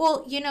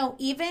 Well, you know,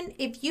 even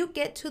if you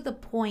get to the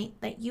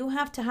point that you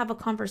have to have a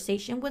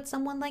conversation with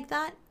someone like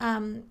that,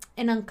 an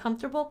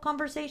uncomfortable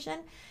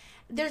conversation,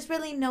 there's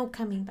really no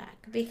coming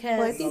back, because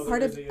well, I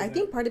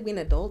think part of being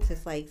adults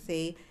is, like,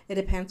 say it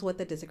depends what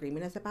the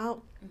disagreement is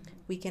about.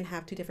 We can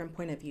have 2 different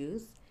point of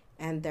views,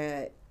 and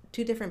the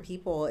 2 different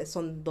people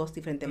son dos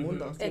diferentes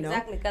mundos. You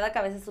exactly. know? Cada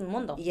cabeza es un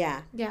mundo.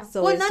 Yeah. Yeah.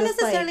 So well, it's not just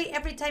necessarily like,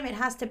 every time it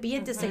has to be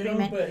a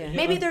disagreement. Know,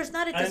 Maybe there's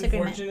not a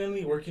disagreement.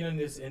 Unfortunately, working in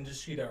this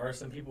industry, there are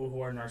some people who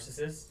are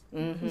narcissists.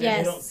 Yes.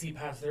 They don't see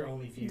past their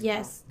only view.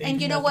 Yes. They And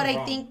do you know what? nothing I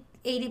wrong.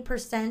 think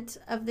 80%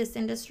 of this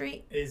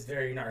industry is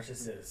very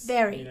narcissist.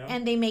 Very. You know?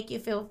 And they make you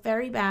feel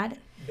very bad.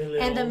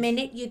 Belittled. And the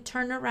minute you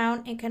turn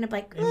around and kind of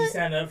like, and you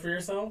stand up for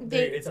yourself,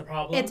 it's a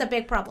problem. It's a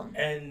big problem.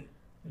 And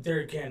there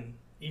again,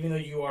 even though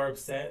you are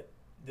upset,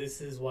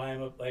 this is why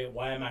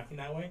I'm acting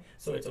that way.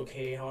 So it's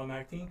okay how I'm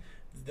acting.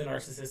 The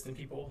narcissistic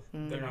people,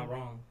 they're not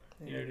wrong.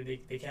 You know,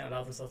 they can't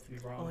allow themselves to be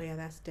wrong. Oh yeah,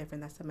 that's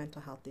different. That's a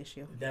mental health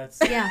issue. That's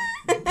Yeah.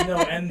 No,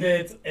 and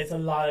it's a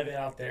lot of it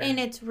out there. And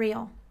it's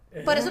real.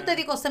 Por eso te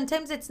digo,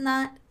 sometimes it's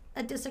not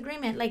a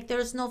disagreement. Like,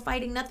 there's no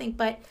fighting, nothing.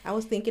 But I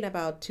was thinking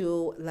about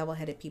two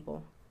level-headed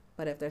people.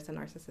 But if there's a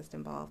narcissist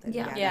involved, then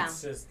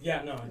It's just,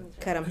 no.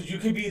 Cut 'em. Because you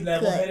could be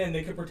level-headed and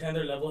they could pretend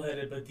they're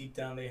level-headed, but deep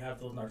down they have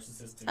those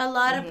narcissistic. a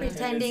lot of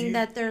pretending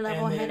that they're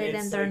level-headed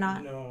and they're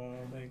not. No,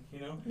 like, you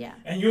know? Yeah.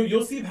 And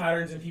you'll see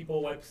patterns in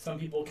people, like some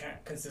people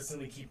can't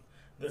consistently keep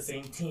the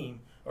same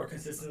team or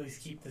consistently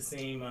keep the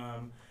same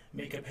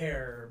makeup,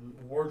 hair,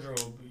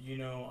 wardrobe, you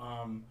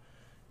know,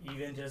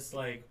 even just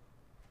like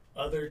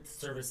other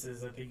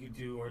services that they could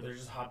do, or they're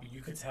just hobby.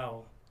 You could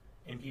tell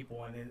in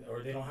people,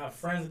 or they don't have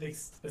friends that they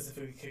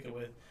specifically kick it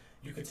with.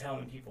 You could tell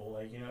in people,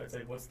 like, you know, it's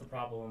like, what's the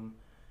problem?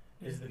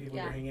 Is it the people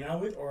you're hanging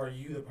out with, or are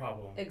you the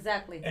problem?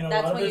 Exactly. And a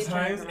lot of the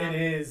times it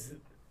is.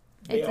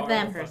 They are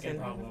them. the fucking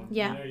problem.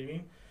 Yeah. You know what I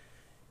mean?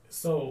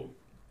 So,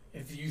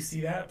 if you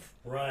see that,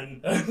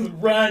 run,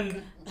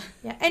 run.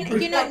 Yeah, and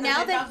you know,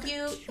 now that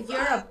you're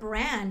a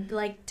brand,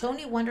 like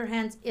Tony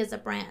Wonderhands is a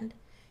brand.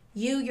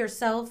 You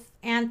yourself,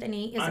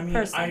 Anthony, is a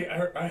person.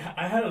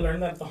 I had to learn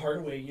that the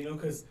hard way, you know,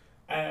 because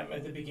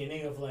at the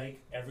beginning of like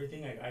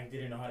everything, I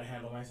didn't know how to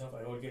handle myself.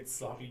 I would get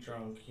sloppy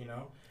drunk, you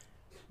know.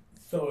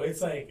 So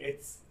it's like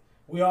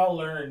we all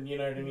learn, you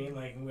know what I mean?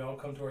 Like, we all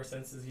come to our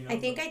senses, you know. I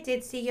think I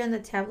did see you in the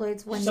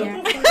tabloids one Shut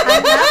year. the fuck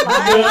I'm not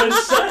lying.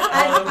 Shut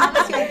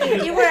up.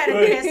 Honestly, you were at a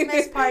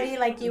Christmas party,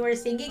 like you were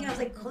singing, and I was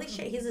like, holy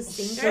shit, he's a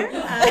singer?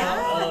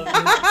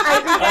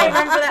 I think I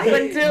remember that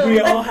one too. We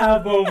all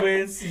have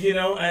moments, you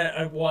know.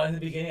 And in the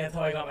beginning, that's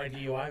how I got my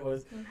DUI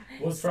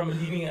was from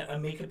leaving a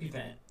makeup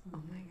event. Oh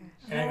my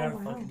gosh. And I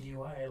got a fucking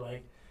DUI.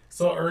 Like,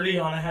 so early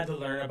on, I had to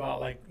learn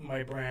about like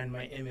my brand,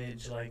 my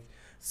image, like,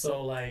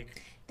 so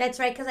like. That's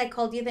right, because I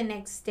called you the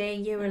next day.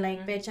 You were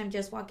like, bitch, I'm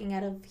just walking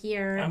out of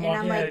here. I'm and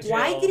I'm walking out like, of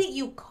why jail. didn't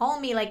you call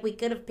me? Like, we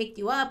could have picked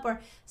you up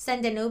or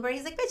send an Uber.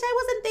 He's like, bitch, I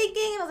wasn't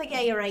thinking. And I was like, yeah,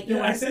 you're right. You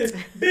Yeah, I weren't. said,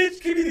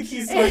 bitch, give me the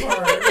keys to my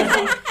car.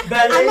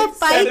 I'ma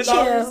fight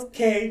you.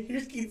 Okay,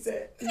 here's keys.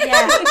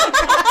 Yeah.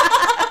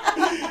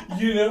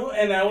 You know,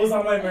 and I was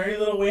on my merry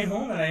little way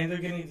home, and I ended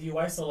up getting a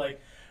DUI. So, like,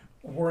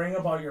 worrying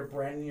about your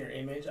brand and your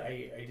image,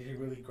 I didn't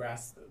really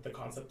grasp the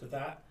concept of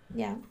that.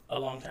 Yeah. A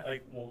long time,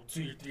 like, 2 or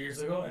 3 years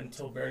ago,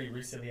 until very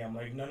recently, I'm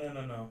like,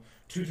 no.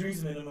 2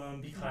 drinks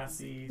minimum, be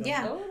classy. Don't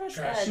Yeah. Oh, that's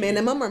trash good. it.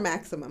 Minimum or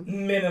maximum?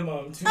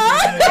 Minimum. 2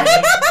 drinks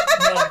minimum.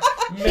 No,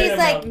 minimum. He's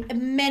like,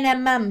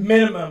 minimum.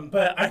 Minimum,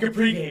 but I could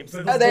pregame.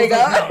 So Oh, there you those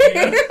go. don't count,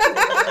 you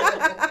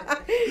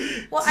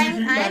know? Well,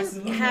 I'm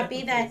Maximum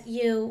happy that happiness.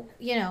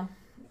 you know,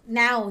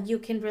 now you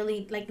can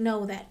really, like,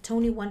 know that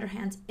Tony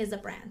Wonderhands is a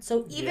brand.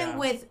 So even Yeah.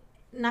 with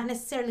not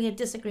necessarily a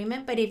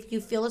disagreement, but if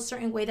you feel a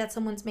certain way that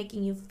someone's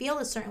making you feel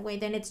a certain way,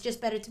 then it's just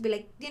better to be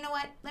like, you know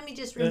what, let me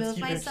just Let's remove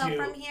keep it myself cute.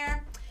 from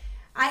here.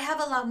 I have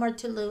a lot more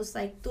to lose.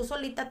 Like, tú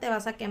solita te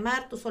vas a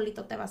quemar, tú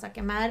solito te vas a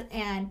quemar,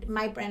 and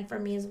my brand for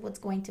me is what's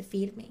going to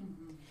feed me.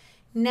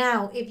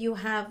 Now, if you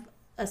have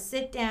a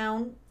sit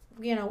down,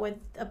 you know, with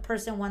a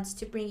person wants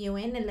to bring you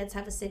in and let's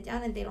have a sit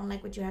down, and they don't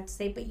like what you have to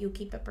say, but you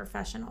keep it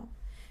professional.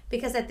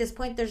 Because at this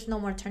point, there's no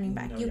more turning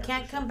back. No, You yeah,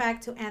 can't for come sure.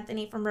 back to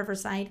Anthony from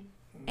Riverside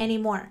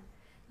anymore.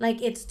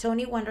 Like, it's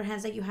Tony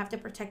Wonderhands that you have to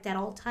protect at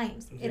all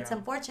times. It's Yeah.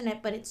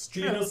 unfortunate, but it's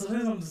true. You know,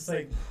 sometimes I'm just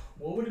like,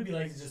 what would it be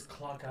like to just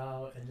clock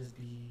out and just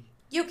be...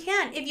 You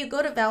can. If you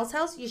go to Val's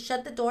house, you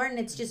shut the door and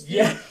it's just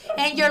Yeah. you.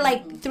 And you're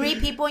like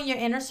 3 people in your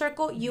inner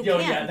circle, you Yo,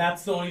 can. yeah,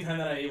 that's the only time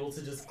that I'm able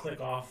to just click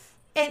off.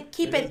 And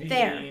keep and it just be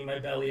there. hanging my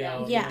belly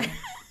out. Yeah. You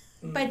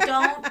know? But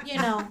don't, you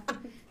know,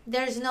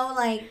 there's no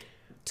like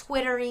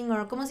twittering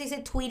or, ¿cómo se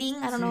dice? Tweeting.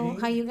 I don't know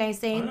Tweeting? how you guys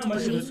say I'm it. not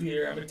much of a Tweeting.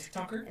 tweeter. I'm a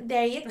TikToker.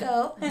 There you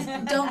go.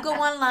 Don't go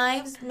on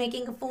lives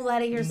making a fool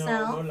out of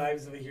yourself. No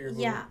lives over here.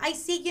 Bro. Yeah, I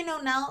see, you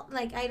know, now,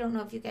 like, I don't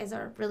know if you guys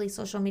are really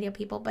social media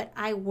people, but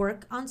I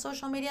work on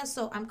social media,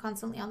 so I'm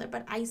constantly on there,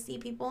 but I see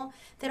people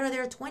that are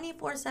there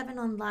 24/7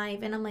 on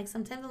live, and I'm like,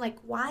 sometimes I'm like,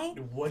 why?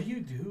 What do you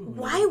do?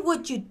 Why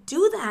would you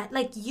do that?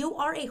 Like, you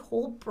are a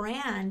whole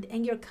brand,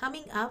 and you're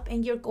coming up,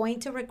 and you're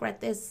going to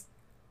regret this,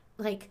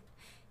 like...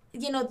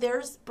 You know,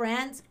 there's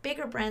brands,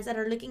 bigger brands that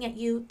are looking at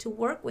you to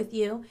work with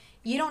you.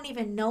 You don't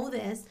even know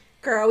this.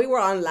 Girl, we were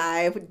on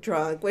live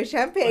drunk with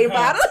champagne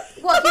bottles.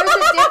 Well, here's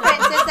the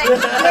difference. It's like,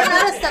 you're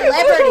not a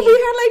celebrity. We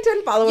had like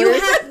 10 followers. You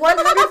have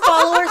 100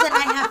 followers and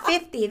I have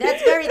 50.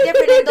 That's very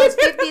different. And those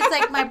 50, it's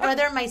like my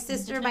brother, my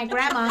sister, my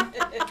grandma.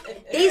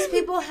 These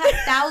people have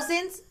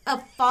thousands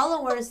of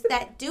followers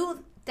that do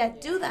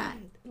that.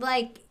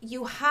 Like,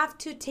 you have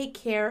to take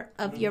care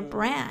of your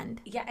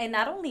brand. Yeah, and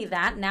not only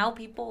that, now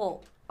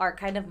people are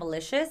kind of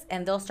malicious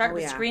and they'll start Oh,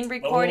 yeah. screen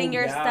recording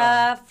your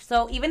yeah. stuff.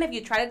 So even if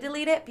you try to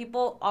delete it,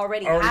 people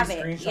already Already have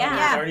it. screenshot.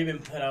 Yeah. It's already been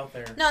put out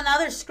there. No, now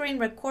there's screen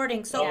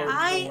recording. So Yeah.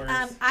 The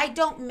worst. I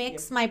don't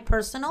mix my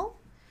personal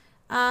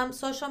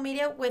social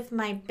media with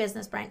my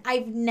business brand.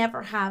 I've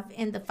never have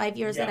in the 5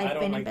 years Yeah, that I I've don't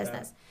been in like that.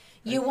 business.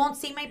 You won't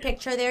see my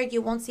picture there.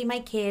 You won't see my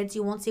kids.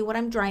 You won't see what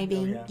I'm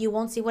driving. Oh, yeah. You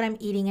won't see what I'm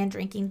eating and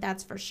drinking.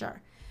 That's for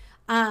sure.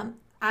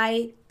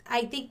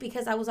 I think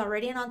because I was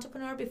already an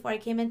entrepreneur before I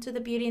came into the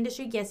beauty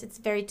industry, yes, it's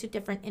very two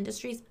different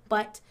industries,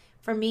 but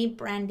for me,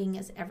 branding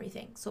is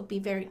everything. So be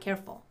very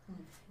careful.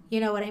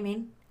 You know what I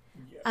mean?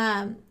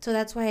 Yeah. So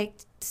that's why I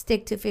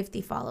stick to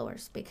 50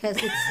 followers because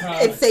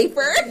it's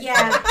safer.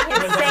 Yeah,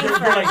 it's safer.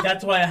 Like,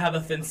 that's why I have a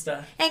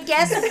Finsta. And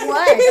guess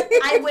what?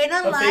 I went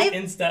on live.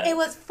 Insta. It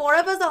was 4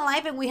 of us on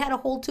live, and we had a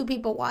whole 2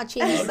 people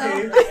watching. Okay. So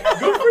Good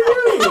for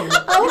you.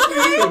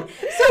 okay,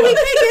 so we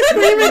can get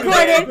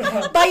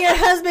pre-recorded by your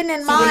husband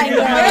and mine.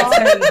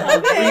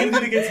 Okay. We're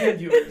gonna get 10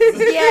 viewers.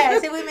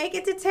 Yes, if we make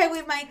it to 10,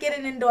 we might get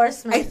an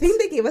endorsement. I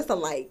think they gave us a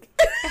like.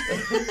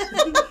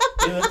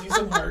 They left you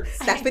some hearts.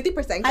 That's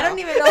 50%. I don't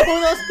even know who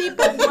those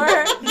people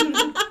were.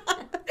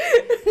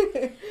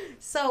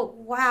 So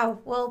wow.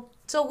 Well,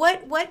 so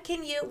what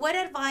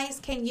advice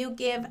can you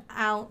give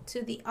out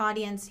to the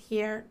audience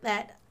here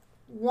that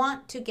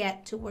want to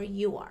get to where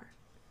you are?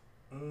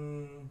 I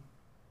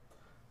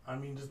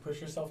mean, just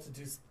push yourself to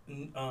do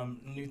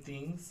new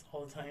things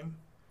all the time.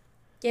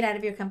 Get out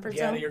of your comfort zone.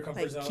 Get out of your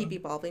comfort zone. Keep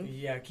evolving.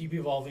 Yeah, keep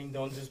evolving.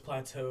 Don't just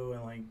plateau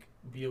and like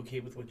be okay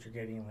with what you're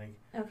getting. Like,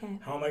 okay,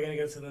 how am I gonna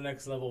get to the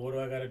next level? What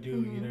do I gotta do?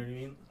 You know what I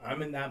mean?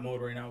 I'm in that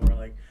mode right now where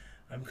like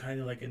I'm kind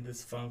of like in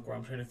this funk where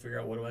I'm trying to figure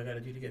out what do I gotta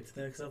do to get to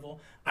the next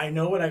level. I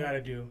know what I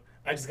gotta do.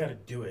 I just gotta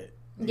do it.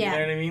 You know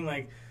what I mean?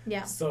 Like,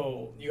 yeah.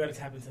 So you gotta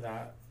tap into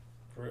that.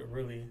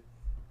 Really.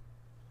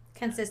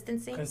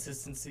 Consistency,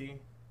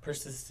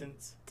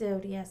 persistence.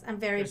 Dude, yes, I'm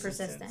very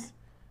persistent.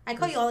 I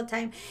call you all the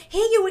time.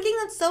 Hey, you're working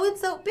on so and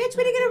so, bitch.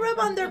 What are you gonna rub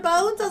on their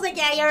bones? I was like,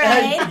 yeah, you're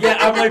right. Yeah,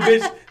 I'm like,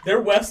 bitch,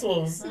 they're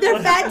vessels. Their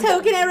fat toe.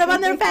 Can I rub on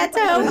their fat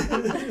toe?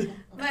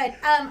 But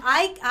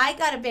I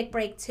got a big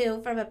break too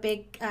from a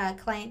big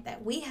client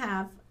that we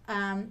have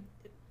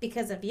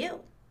because of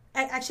you.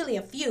 Actually,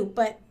 a few,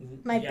 but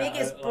my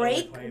biggest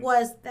break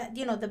was that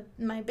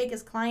my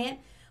biggest client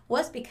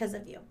was because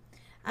of you.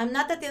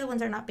 Not that the other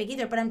ones are not big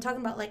either, but I'm talking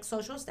about like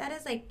social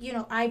status. Like,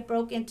 I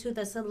broke into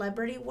the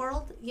celebrity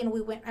world. I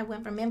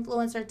went from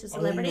influencer to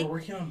celebrity. Oh, you were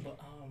working on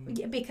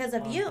because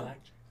of you.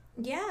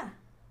 Yeah.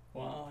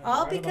 Wow.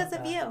 All because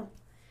of you.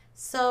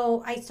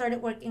 So I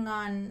started working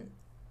on.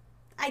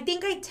 I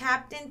think I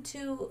tapped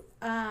into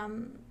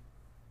 2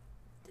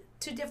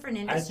 different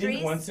industries. I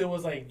think once it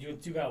was like you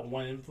got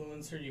one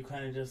influencer, you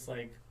kind of just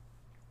like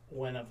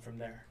went up from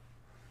there.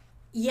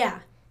 Yeah.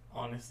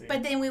 Honestly.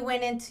 But then we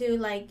went into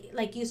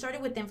like you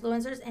started with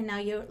influencers and now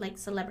you're like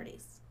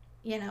celebrities,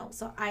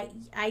 So I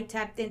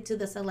tapped into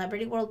the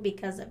celebrity world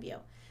because of you.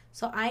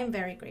 So I am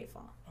very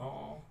grateful.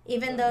 Oh.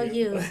 Even though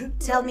you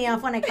tell me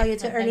off when I call you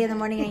too early in the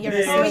morning and you're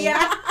asleep. Oh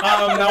yeah.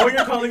 Now when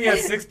you're calling me at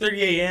 6:30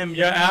 a.m.,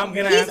 I'm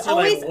gonna answer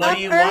like, what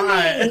do you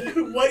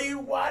want? What do you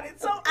want?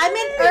 It's so I'm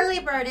an early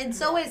bird and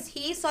so is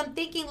he. So I'm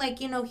thinking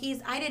like,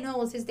 I didn't know it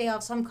was his day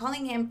off. So I'm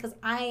calling him because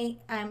I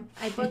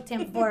booked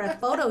him for a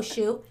photo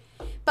shoot.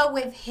 But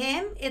with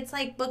him, it's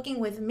like booking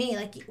with me.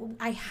 Like,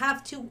 I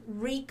have to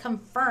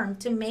reconfirm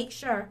to make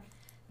sure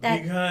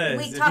that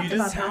we talked about that. Because if you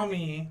just tell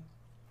me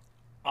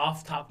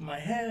off top of my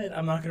head,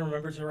 I'm not going to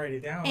remember to write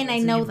it down. And I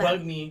know that. If you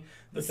bug me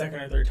the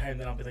second or third time,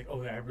 then I'll be like,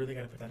 okay, I really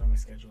got to put that on my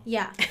schedule.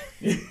 Yeah.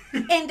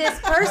 And this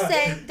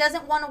person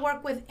doesn't want to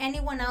work with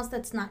anyone else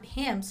that's not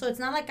him. So it's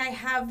not like I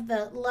have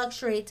the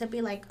luxury to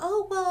be like,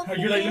 oh, well.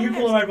 You're like, let me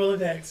pull out my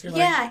Rolodex. You're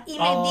like,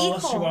 all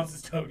she wants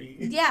is Tony.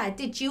 Yeah.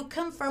 Did you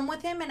confirm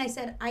with him? And I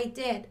said, I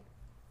did.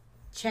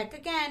 Check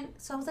again.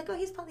 So I was like, oh,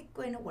 he's probably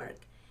going to work.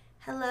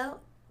 Hello?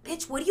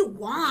 Bitch, what do you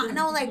want? And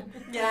I was like,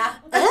 yeah.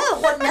 Oh,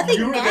 well,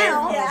 nothing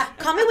now. Yeah.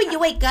 Call me when you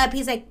wake up.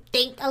 He's like,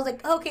 I was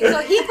like, okay.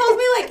 So he calls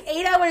me like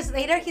 8 hours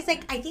later. He's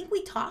like, I think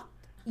we talked.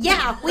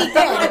 Yeah, we did.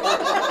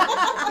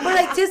 For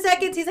like 2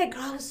 seconds, he's like,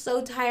 I was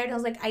so tired. I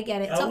was like, I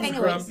get it. I so was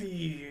anyways.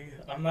 Grumpy.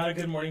 I'm not a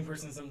good morning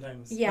person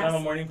sometimes. Yes. But I'm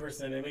a morning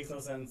person. It makes no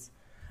sense.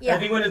 Yeah. I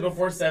think when it's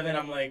before 7,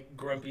 I'm like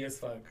grumpy as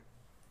fuck.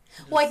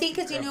 Well, I think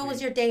because you knew it was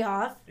your day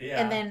off.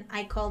 Yeah. And then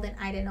I called and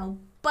I didn't know.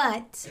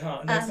 But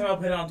next time I'll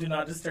put it on Do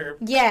Not Disturb.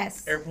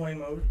 Yes. Airplane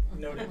mode.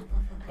 Noted.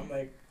 I'm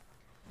like.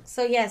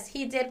 So yes,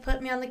 he did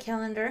put me on the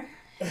calendar.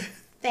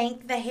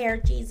 Thank the hair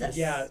Jesus.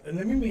 Yeah, and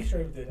let me make sure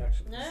it did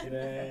actually.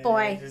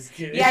 Boy. Just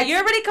kidding. Yeah, you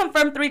already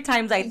confirmed 3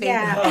 times, I think.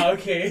 Yeah. Oh,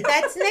 okay.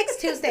 That's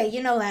next Tuesday.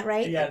 You know that,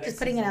 right? Yeah. Just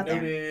putting it out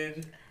there.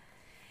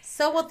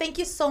 So, well, thank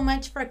you so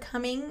much for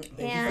coming.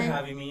 Thank you for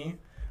having me.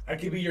 I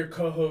could be your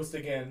co-host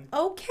again.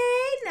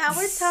 Okay, now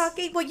we're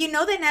talking. Well, you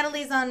know that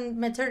Natalie's on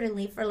maternity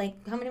leave for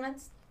like how many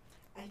months?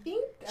 I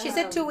think she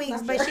said 2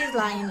 weeks, but she's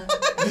lying.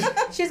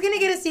 She's gonna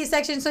get a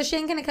C-section, so she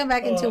ain't gonna come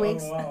back in 2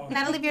 weeks. Wow.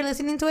 Natalie, if you're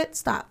listening to it,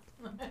 stop.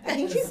 I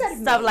think she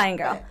said stop lying,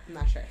 girl. I'm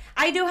not sure.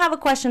 I do have a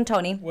question,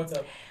 Tony. What's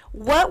up?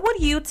 What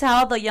would you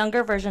tell the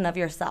younger version of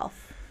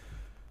yourself?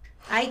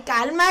 Ay,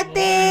 cálmate.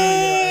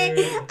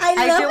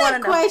 I love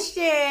that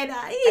question.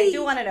 I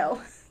do want to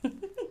know.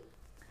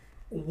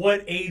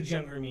 What age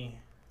younger me?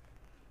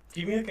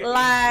 Give me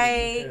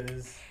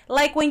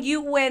like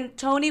when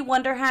Tony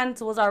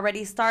Wonderhands was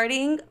already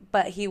starting,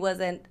 but he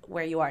wasn't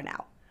where you are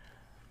now.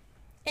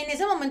 En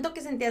ese momento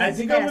que sentías I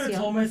think I would have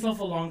told myself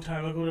a long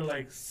time ago to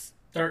like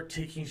start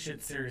taking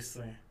shit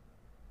seriously.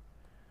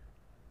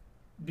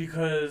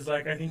 because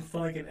like I think for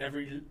like in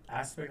every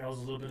aspect I was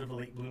a little bit of a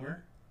late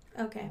bloomer.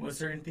 Okay. With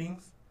certain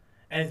things,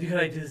 and it's because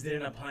I just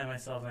didn't apply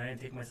myself and I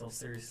didn't take myself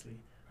seriously,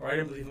 or I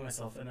didn't believe in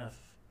myself enough.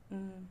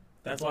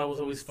 That's why I was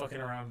always fucking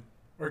around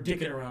or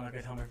dicking around, like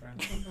I tell my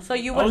friends. So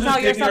you would tell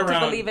yourself to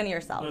believe in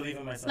yourself. Believe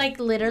in myself. Like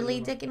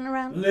literally dicking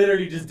around.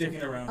 Literally just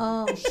dicking around.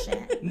 Oh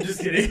shit. I'm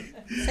just kidding.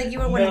 So you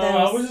were one of those.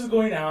 I was just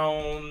going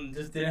out,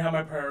 just didn't have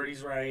my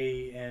priorities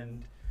right,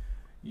 and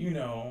you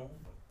know,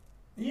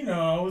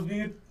 I was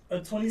being a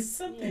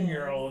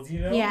 20-something-year-old,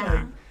 Yeah.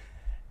 Like,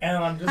 and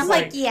I'm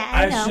just yeah,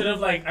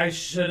 I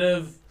should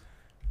have.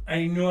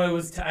 I knew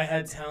I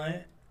had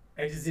talent.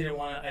 I just didn't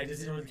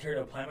really care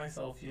to apply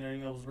myself.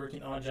 I was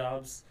working odd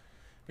jobs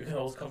because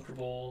I was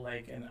comfortable.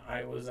 And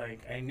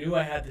I knew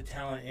I had the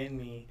talent in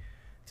me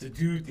to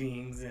do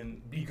things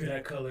and be good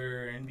at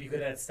color and be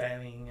good at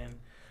styling and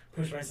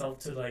push myself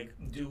to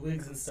do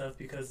wigs and stuff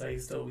because I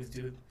used to always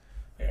do.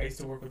 I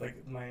used to work with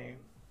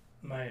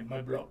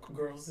my block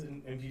girls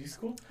in beauty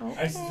school. Okay.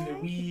 I used to do the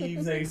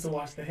weaves. I used to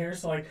wash the hair.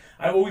 So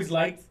I've always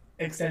liked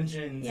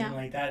extensions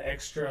and that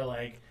extra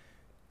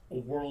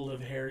world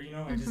of hair.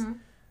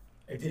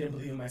 I didn't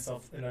believe in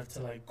myself enough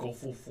to go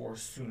full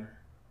force sooner.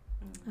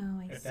 Oh,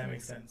 I see. If that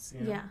makes sense.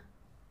 Yeah.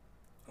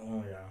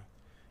 Oh yeah.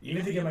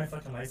 Even to get my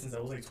fucking license, I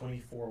was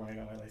 24 when I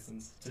got my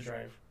license to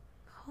drive.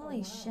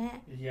 Holy shit.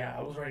 Yeah,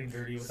 I was riding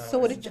dirty without So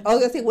a what license. did you, I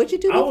was gonna say, what'd you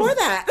do before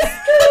that?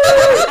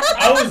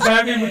 I was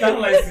driving without a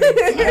license.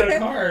 I had a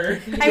car.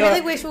 I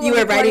really wish we you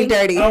were riding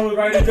dirty. I was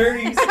riding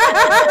dirty.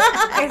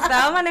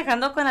 Estaba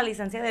manejando con la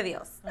licencia de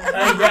Dios.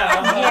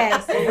 Yeah.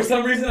 Yes. But for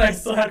some reason, I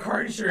still had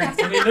car insurance.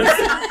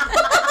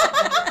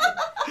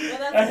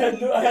 I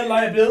had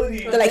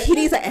liability. They're like, he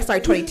needs an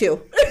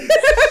SR22.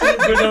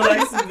 But no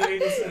license, it made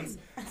no sense.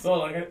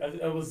 So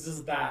I was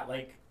just that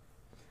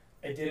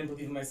I didn't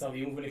believe in myself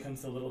even when it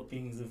comes to little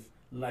things of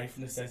life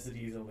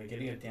necessities of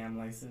getting a damn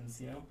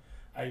license.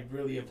 I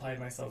really applied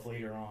myself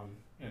later on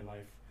in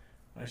life.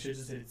 I should have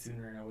just did it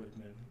sooner, and I would have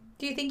been.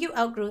 Do you think you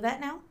outgrew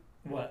that now?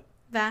 What?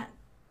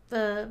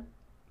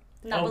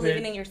 Not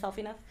believing in yourself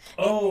enough?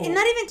 Oh. And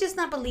not even just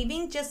not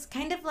believing, just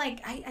kind of I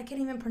can't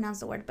even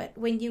pronounce the word, but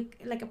when you,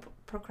 a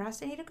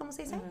procrastinator, ¿cómo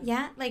se dice? Mm-hmm.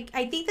 Yeah,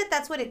 I think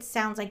that's what it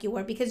sounds like you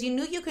were, because you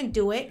knew you can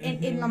do it,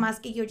 and no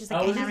más que you're just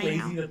I was just right lazy,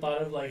 now. the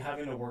thought of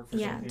having to work for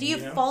something. Do you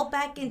fall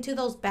back into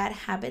those bad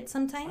habits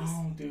sometimes?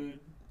 Oh, dude.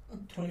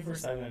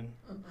 24/7.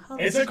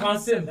 Holy It's a shit.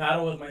 constant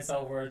battle with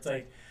myself where it's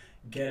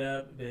get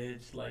up,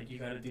 bitch. You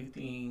gotta do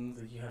things.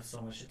 You have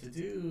so much shit to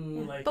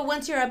do. Yeah. But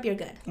once you're up, you're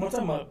good. Once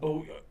I'm up,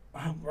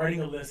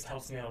 writing a list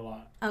helps me out a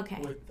lot. Okay.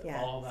 With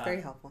Yeah, all that. it's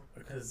very helpful.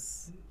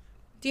 Because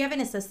Do you have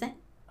an assistant?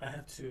 I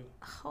have two.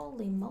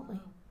 Holy moly.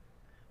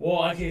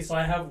 Well, okay, so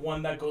I have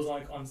one that goes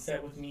on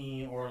set with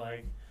me, or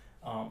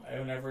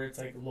whenever it's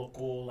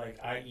local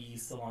IE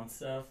salon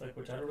stuff,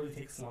 which I don't really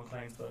take salon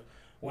clients, but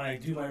when I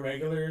do my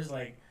regulars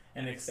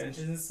and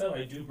extensions and stuff,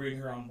 I do bring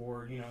her on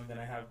board, and then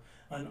I have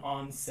an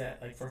on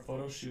set for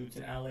photo shoots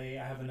in LA.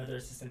 I have another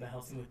assistant that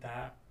helps me with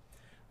that,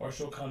 or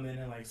she'll come in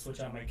and switch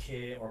out my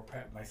kit or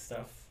prep my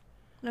stuff.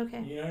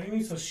 Okay. You know what I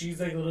mean? So she's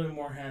a little bit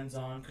more hands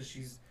on because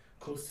she's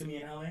close to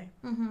me in LA,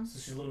 Mm-hmm. so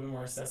she's a little bit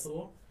more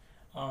accessible.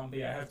 But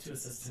yeah, I have two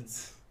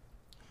assistants.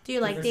 Do you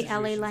like the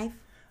Different LA situations.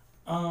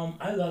 life?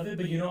 I love it,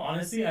 but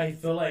honestly, I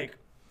feel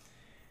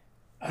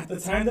at the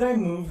time that I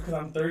moved, because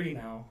I'm 30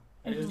 now,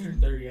 I just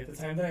turned 30. At the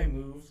time that I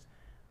moved,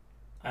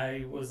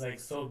 I was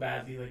so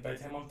badly, by the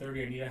time I'm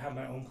 30, I need to have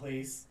my own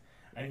place.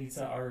 I need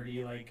to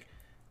already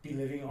be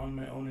living on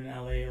my own in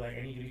LA.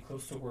 I need to be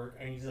close to work.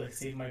 I need to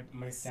save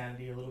my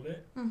sanity a little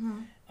bit. Mm-hmm.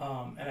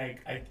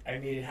 And I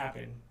made it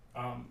happen.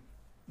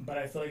 But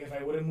I feel if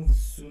I would have moved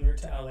sooner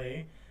to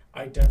LA,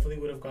 I definitely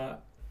would have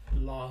got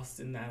lost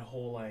in that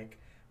whole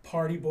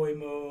party boy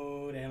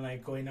mode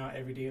and going out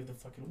every day of the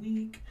fucking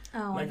week.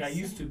 Oh, I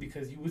used to,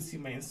 because you would see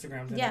my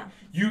Instagrams. And yeah.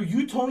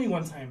 You told me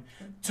one time,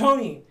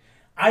 Tony,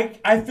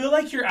 I feel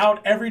like you're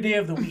out every day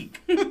of the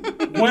week.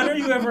 When are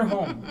you ever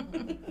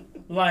home?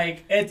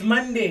 It's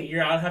Monday,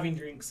 you're out having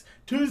drinks.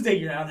 Tuesday,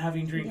 you're out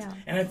having drinks. Yeah.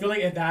 And I feel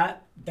at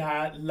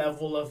that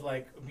level of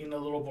being a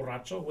little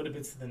borracho would have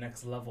been to the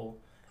next level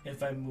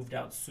if I moved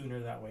out sooner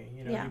that way.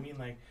 You know what I mean?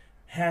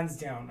 Hands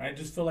down. I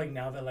just feel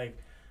now that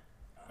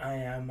I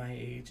am my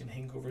age and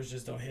hangovers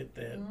just don't hit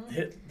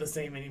the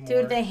same anymore.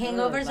 Dude, the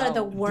hangovers are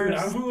the worst. Dude,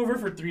 I'm hungover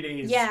for 3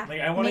 days. Yeah,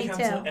 I want to me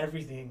cancel too.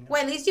 everything.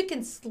 Well, at least you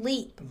can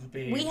sleep.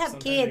 Babe, We have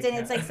sometimes kids, I and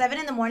it's can't. 7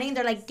 a.m.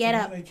 They're get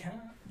up. Sometimes I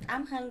can't.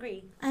 I'm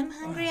hungry. I'm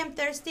hungry. I'm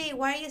thirsty.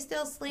 Why are you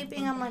still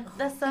sleeping? I'm like,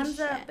 The holy sun's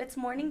shit. up. It's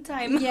morning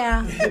time.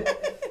 Yeah.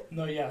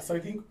 No, yeah. So I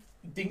think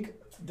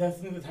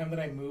definitely the time that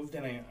I moved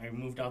and I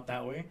moved out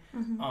that way,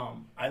 Mm-hmm.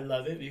 I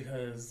love it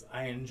because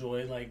I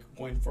enjoy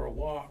going for a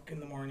walk in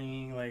the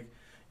morning,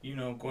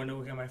 going to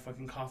go get my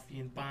fucking coffee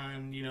and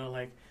pan,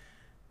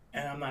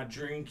 and I'm not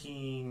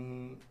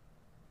drinking.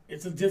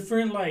 It's a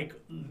different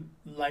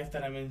life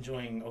that I'm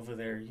enjoying over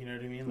there. You know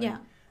what I mean? Yeah.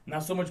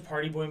 Not so much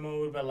party boy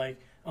mode, but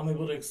I'm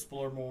able to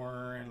explore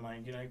more and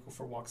I go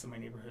for walks in my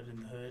neighborhood in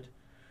the hood.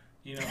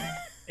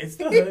 It's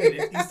the hood.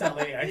 It's East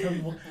LA. I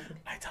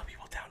tell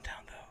people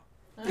downtown though.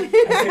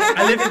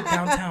 I live in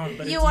downtown,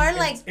 but You are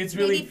like it's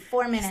maybe really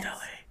 4 minutes. East LA.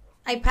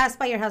 I passed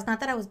by your house. Not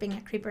that I was being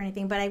a creep or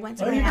anything, but I went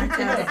to Oh, my you aunt's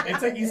picked it house. up.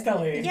 It's like East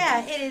LA.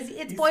 Yeah, it is.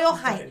 It's East- Boyle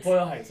East LA. Heights.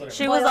 Boyle Heights, whatever.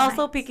 She was Boyle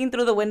also Heights. peeking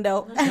through the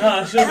window.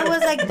 No, she was I was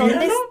like, ¿dónde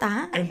 "Míralo,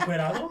 está?"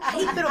 encuerado.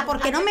 Ay, pero ¿por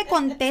qué no me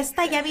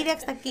contesta? Ya vine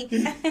hasta aquí.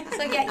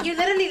 So yeah, you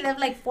literally live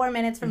like 4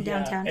 minutes from Yeah,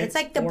 downtown. It's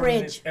like the 4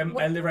 bridge. minutes.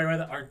 I live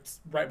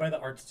right by the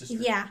arts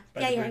district. Yeah,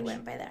 by yeah, the I bridge.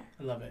 went by there.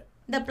 I love it.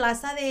 The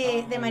plaza de I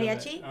love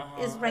mariachi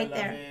it. is right I love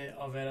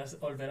there.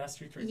 It. Olvera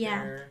Street right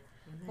Yeah. there.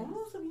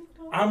 Almost a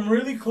beautiful. I'm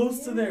really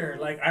close to there.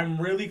 Like,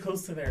 I'm really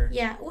close to there.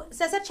 Yeah,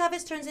 Cesar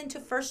Chavez turns into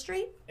First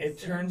Street. It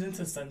turns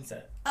into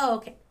Sunset. Oh,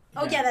 okay.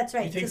 Oh yeah, that's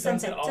right. You take To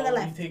Sunset, all, to the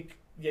left.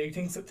 You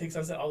take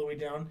Sunset all the way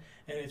down,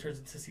 and it turns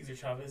into Cesar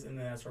Chavez, and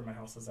then that's where my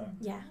house is at.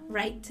 Yeah,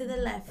 right to the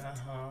left.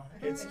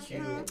 It's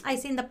cute. I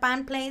seen the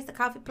pan place, the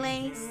coffee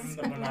place.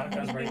 The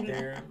Monarca's right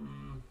there.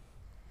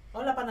 Oh,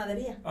 la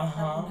panadería.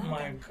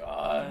 My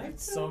God,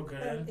 it's so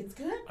good. It's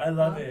good. I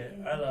love it.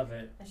 I love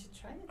it. I should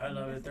try it. I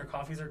love it. Their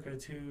coffees are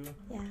good too.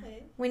 Yeah,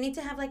 Okay. we need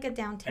to have like a I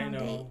downtown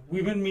date. know.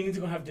 We've been meaning to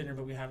go have dinner,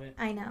 but we haven't.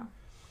 I know,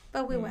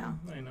 but we will.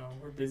 I know.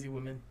 We're busy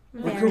women.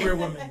 We're Very. career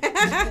women.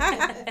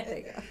 There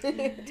you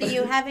go. Do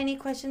you have any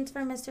questions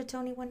for Mr.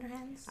 Tony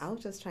Wonderhands? I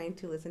was just trying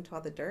to listen to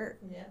all the dirt,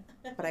 Yeah.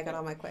 but I got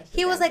all my questions.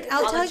 He was like, answered.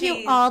 I'll All the tell you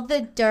cheese. all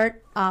the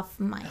dirt off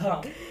mic.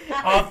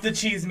 Off the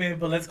cheese, man,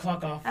 but let's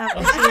clock off.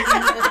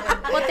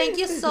 Well, thank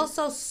you so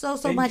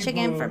Thank much you,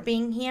 again boo. for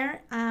being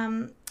here.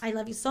 I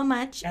love you so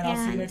much. And I'll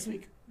see you next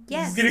week.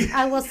 Yes, Just kidding.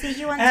 I will see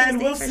you on And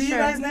Tuesday we'll for see sure.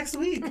 you guys next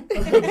week.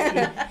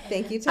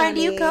 Thank you, Tony. Our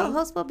new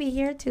co-host will be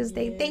here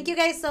Tuesday. Yay. Thank you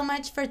guys so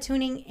much for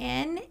tuning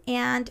in,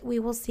 and we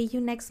will see you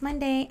next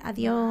Monday.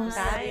 Adios.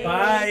 Bye.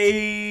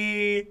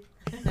 Bye.